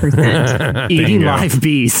 100%. Eating live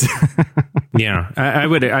bees. Yeah, I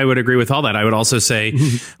would agree with all that. I would also say,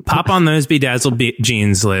 pop on those bedazzled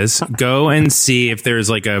jeans, Liz. Go and see if there's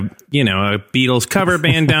like a Beatles cover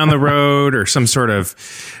band down the road or some sort of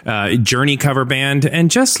Journey cover band,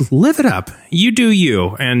 and just live it up. You do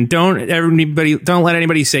you, and don't let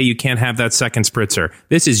anybody say you can't have that second spritzer.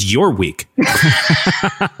 This is your week.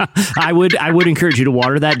 I would encourage you to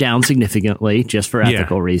water that down significantly, just for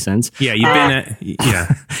ethical reasons. Yeah, you've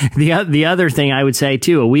been The other thing I would say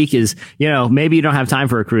too, a week is, maybe you don't have time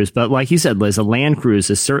for a cruise, but like you said, Liz, a land cruise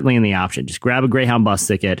is certainly in the option. Just grab a Greyhound bus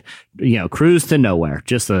ticket, cruise to nowhere,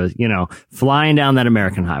 just flying down that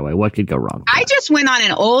American highway. What could go wrong? I just went on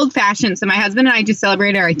an old fashioned. So my husband and I just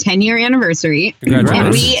celebrated our 10-year anniversary. Congratulations.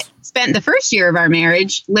 And we spent the first year of our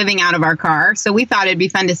marriage living out of our car. So we thought it'd be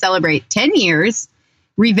fun to celebrate 10 years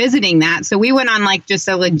revisiting that. So we went on just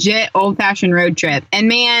a legit old fashioned road trip. And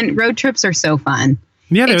man, road trips are so fun.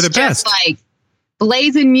 Yeah, they're it's the best. Just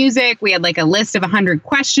blazing music. We had a list of 100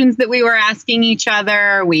 questions that we were asking each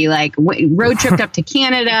other. We road tripped up to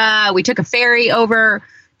Canada. We took a ferry over,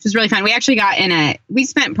 which was really fun. We actually we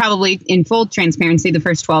spent probably, in full transparency, the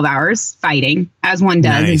first 12 hours fighting, as one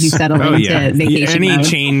does as you settle into vacation mode.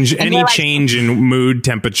 Any change in mood,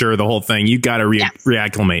 temperature, the whole thing, you got to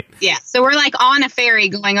reacclimate. Yeah. So we're on a ferry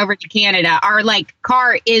going over to Canada. Our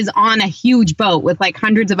car is on a huge boat with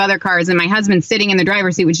hundreds of other cars, and my husband's sitting in the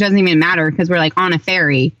driver's seat, which doesn't even matter because we're on a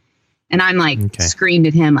ferry. And I'm screamed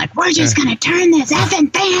at him, we're just going to turn this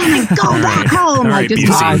effing fan and go back home.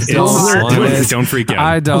 Don't freak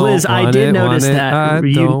out. Liz, I did notice that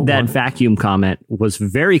that vacuum comment was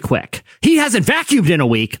very quick. He hasn't vacuumed in a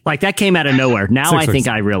week. That came out of nowhere. Now I think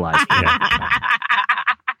I realized.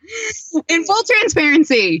 In full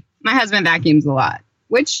transparency, my husband vacuums a lot,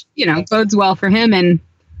 which, bodes well for him. And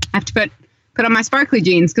I have to put on my sparkly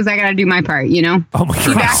jeans because I got to do my part, Oh my gosh.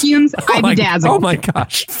 He vacuums, I bedazzle. Oh my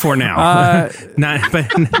gosh. For now.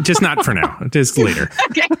 Just not for now. Just later.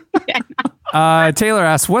 Okay. Taylor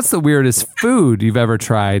asks, what's the weirdest food you've ever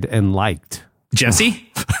tried and liked?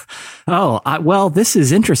 Jesse? Well, this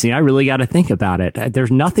is interesting. I really got to think about it.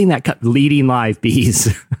 There's nothing that leading live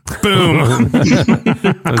bees. Boom.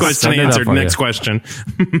 Question Set it up answered. for Next you. question.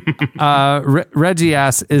 Reggie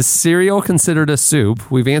asks, is cereal considered a soup?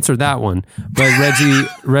 We've answered that one. But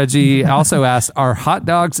Reggie also asked, are hot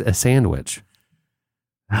dogs a sandwich?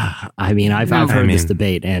 I mean, I've heard this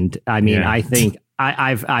debate, and I mean, Yeah. I think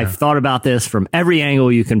I've thought about this from every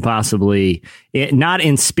angle you can possibly, not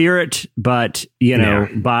in spirit, but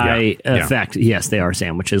by effect. Yes, they are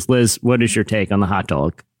sandwiches. Liz, what is your take on the hot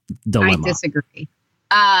dog dilemma? I disagree.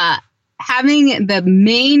 Having the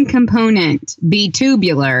main component be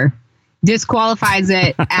tubular disqualifies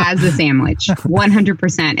it as a sandwich.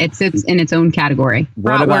 100%. It sits in its own category.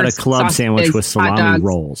 What about a Bratwurst, club sandwich sausages, with hot salami dogs.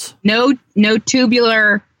 rolls? No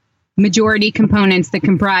tubular majority components that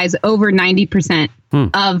comprise over 90%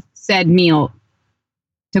 of said meal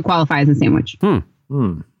to qualify as a sandwich. I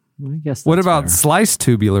guess. What that's about fair. sliced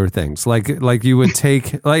tubular things? Like you would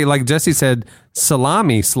take, like Jesse said,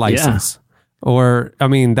 salami slices. Or, I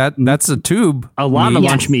mean, that's a tube. A lot of Yes.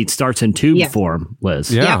 lunch meat starts in tube Yes. form,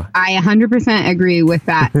 Liz. Yeah. Yep, I 100% agree with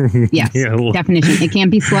that. Yes, Yeah, well, definition. It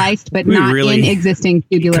can be sliced, but we not really- in existing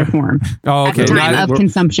tubular form Oh, at the okay. time Not- of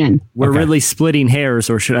consumption. We're really splitting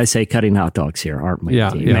hairs, or should I say cutting hot dogs here, aren't we?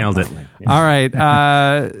 Yeah, team? yeah. Nailed it. All right.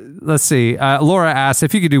 Let's see. Laura asks,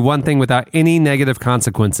 if you could do one thing without any negative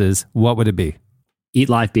consequences, what would it be? Eat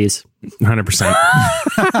live bees. 100%.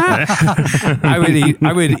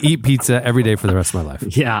 I would eat pizza every day for the rest of my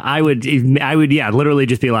life. Yeah, I would. Yeah, literally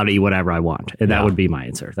just be allowed to eat whatever I want, and that would be my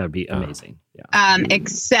answer. That would be amazing. Yeah.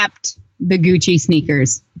 Except the Gucci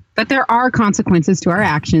sneakers. But there are consequences to our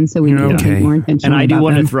actions, so we need to Okay. be more intentional. And I do about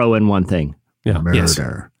want to them. throw in one thing: Yeah. Yes.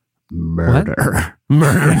 murder,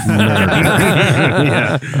 Yeah.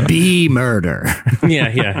 bee murder.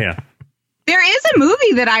 Yeah. There is a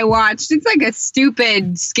movie that I watched. It's like a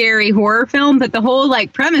stupid, scary horror film, but the whole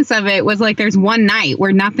like premise of it was like there's one night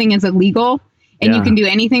where nothing is illegal and you Yeah. can do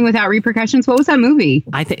anything without repercussions. What was that movie?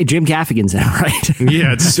 I think Jim Gaffigan's in it, right?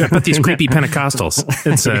 Yeah, it's about these creepy Pentecostals.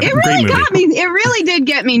 It's a It great really movie. got me. It really did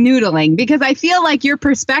get me noodling because I feel like your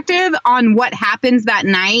perspective on what happens that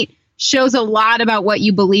night shows a lot about what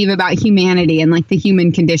you believe about humanity and like the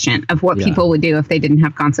human condition of what Yeah. people would do if they didn't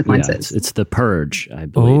have Yeah, consequences. it's The Purge, I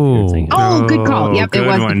believe. Oh. You're thinking. Oh, good call. Yep, good it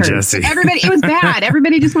was one, the Purge. Jesse. Everybody, it was bad.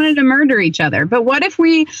 Everybody just wanted to murder each other. But what if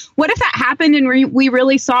that happened and we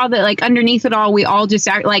really saw that like underneath it all, we all just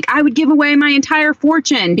act like I would give away my entire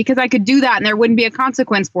fortune because I could do that and there wouldn't be a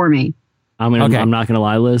consequence for me. Okay. I'm not going to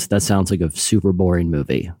lie, Liz. That sounds like a super boring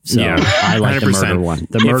movie. So Yeah, I like the 100%. murder one.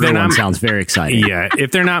 The If murder they're one not- sounds very exciting. Yeah, if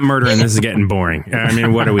they're not murdering, this is getting boring. I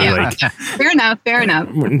mean, what are we like? Fair enough.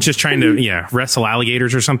 We're just trying to wrestle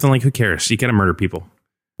alligators or something. Like, who cares? You got to murder people.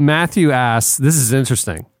 Matthew asks, this is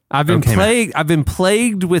interesting. I've been Okay,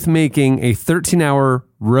 plagued with making a 13-hour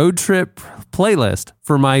road trip playlist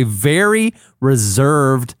for my very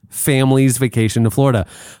reserved family's vacation to Florida.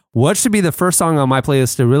 What should be the first song on my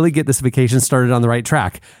playlist to really get this vacation started on the right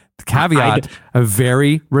track? The caveat, a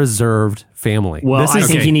very reserved family. Well, This I is-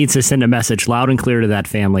 think he needs to send a message loud and clear to that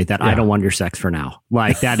family that I don't want your sex for now.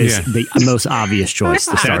 Like, that is the most obvious choice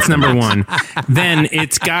to start. That's number one. Then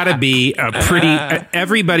it's got to be a pretty.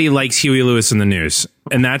 Everybody likes Huey Lewis in the news,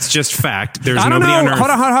 and that's just fact. There's I don't nobody know. on earth.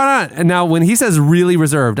 Hold on. And now, when he says really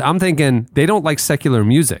reserved, I'm thinking they don't like secular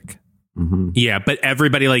music. Yeah, but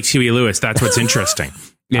everybody likes Huey Lewis. That's what's interesting.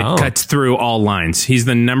 It Oh. cuts through all lines. He's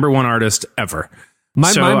the number one artist ever.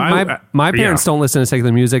 My So my parents don't listen to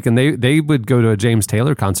secular music, and they would go to a James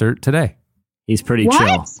Taylor concert today. He's pretty What?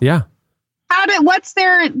 chill. Yeah, What's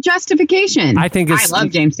their justification? I think it's I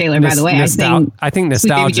love James Taylor, by the way. I sing I think Sweet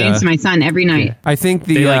Baby nostalgia. James to my son every night. I think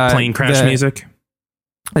the They like plane crash the- music.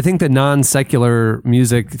 I think the non-secular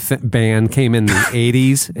music band came in the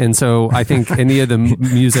 80s, and so I think any of the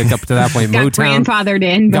music up to that point, Got Motown, grandfathered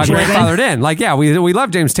in. got before then. grandfathered in. Like, yeah, we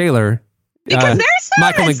love James Taylor. Because there's some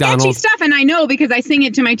Michael sketchy McDonald. stuff, and I know because I sing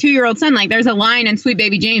it to my 2-year-old son. Like, there's a line in Sweet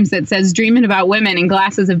Baby James that says "dreaming about women and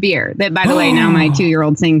glasses of beer." That, by the way, now my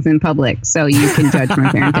 2-year-old sings in public, so you can judge my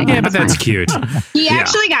parenting. Yeah, but that's fine. cute. He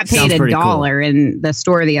actually got Sounds paid pretty $1 in the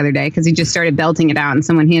store the other day because he just started belting it out, and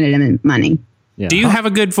someone handed him money. Yeah. Do you have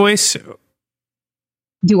a good voice?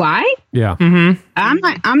 Do I? Yeah, I'm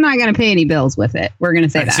not going to pay any bills with it. We're going to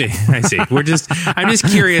say I that. see. I'm just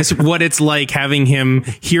curious what it's like having him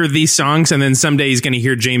hear these songs, and then someday he's going to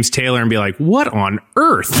hear James Taylor and be like, "What on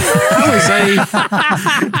earth? How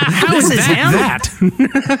is that?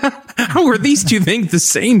 How are these two things the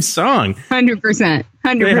same song?" 100%.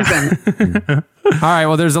 100%. All right.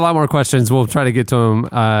 Well, there's a lot more questions. We'll try to get to them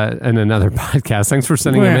in another podcast. Thanks for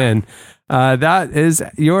sending them in. That is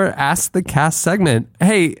your Ask the Cast segment.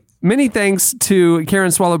 Hey, Many thanks to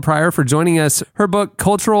Karen Swallow Pryor for joining us. Her book,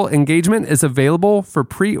 Cultural Engagement, is available for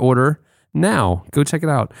pre-order now. Go check it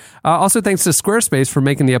out. Also, thanks to Squarespace for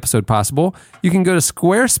making the episode possible. You can go to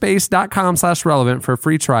squarespace.com/relevant for a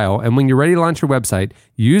free trial. And when you're ready to launch your website,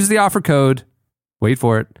 use the offer code, wait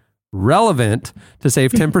for it, relevant, to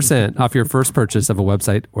save 10% off your first purchase of a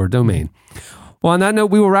website or domain. Well, on that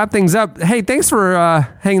note, we will wrap things up. Hey, thanks for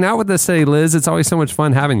hanging out with us today, Liz. It's always so much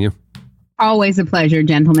fun having you. Always a pleasure,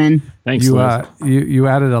 gentlemen. Thanks, You, Liz. you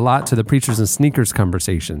added a lot to the Preachers and Sneakers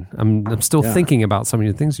conversation. I'm still thinking about some of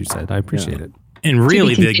the things you said. I appreciate it. And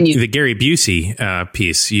really, continued. the Gary Busey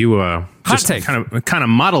piece, you just take. kind of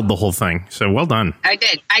modeled the whole thing. So well done. I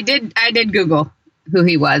did Google who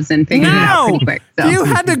he was and figured it out pretty quick. So. You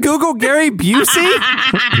had to Google Gary Busey?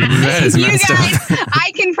 That is You messed guys, up.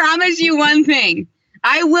 I can promise you one thing.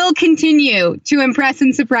 I will continue to impress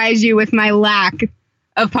and surprise you with my lack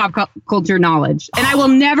of pop culture knowledge. And I will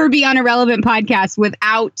never be on a relevant podcast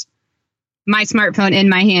without my smartphone in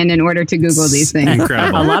my hand in order to Google these things.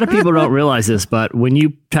 Incredible. A lot of people don't realize this, but when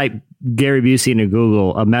you type Gary Busey into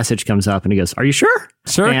Google, a message comes up and it goes, "Are you sure?"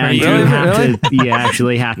 Sure. And Really? you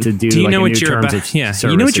actually have to do. Do you like know a what new you're terms about? of Yeah,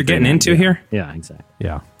 service you know what you're getting agreement. into here. Yeah, exactly.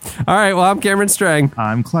 Yeah. All right. Well, I'm Cameron Strang.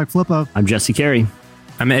 I'm Clark Flippo. I'm Jesse Carey.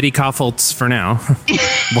 I'm Eddie Koffoltz for now.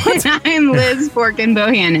 I'm Liz Forkin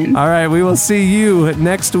Bohannon. All right. We will see you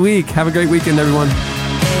next week. Have a great weekend, everyone.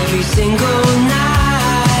 Every single night.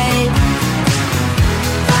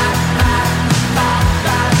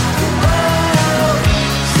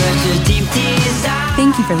 Such a deep desire.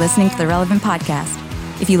 Thank you for listening to the Relevant Podcast.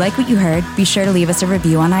 If you like what you heard, be sure to leave us a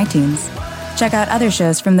review on iTunes. Check out other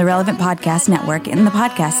shows from the Relevant Podcast Network in the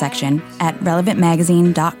podcast section at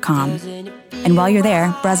relevantmagazine.com. And while you're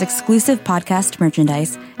there, browse exclusive podcast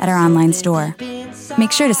merchandise at our online store.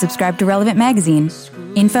 Make sure to subscribe to Relevant Magazine.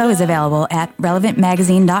 Info is available at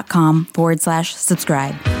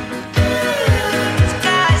relevantmagazine.com/subscribe.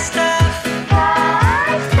 Sky stuff.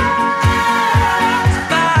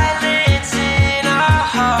 Violence in our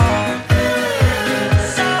heart.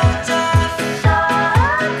 So tough.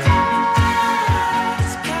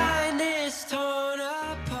 This kindness torn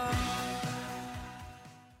apart.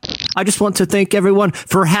 I just want to thank everyone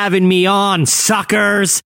for having me on,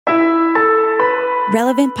 suckers.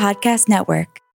 Relevant Podcast Network.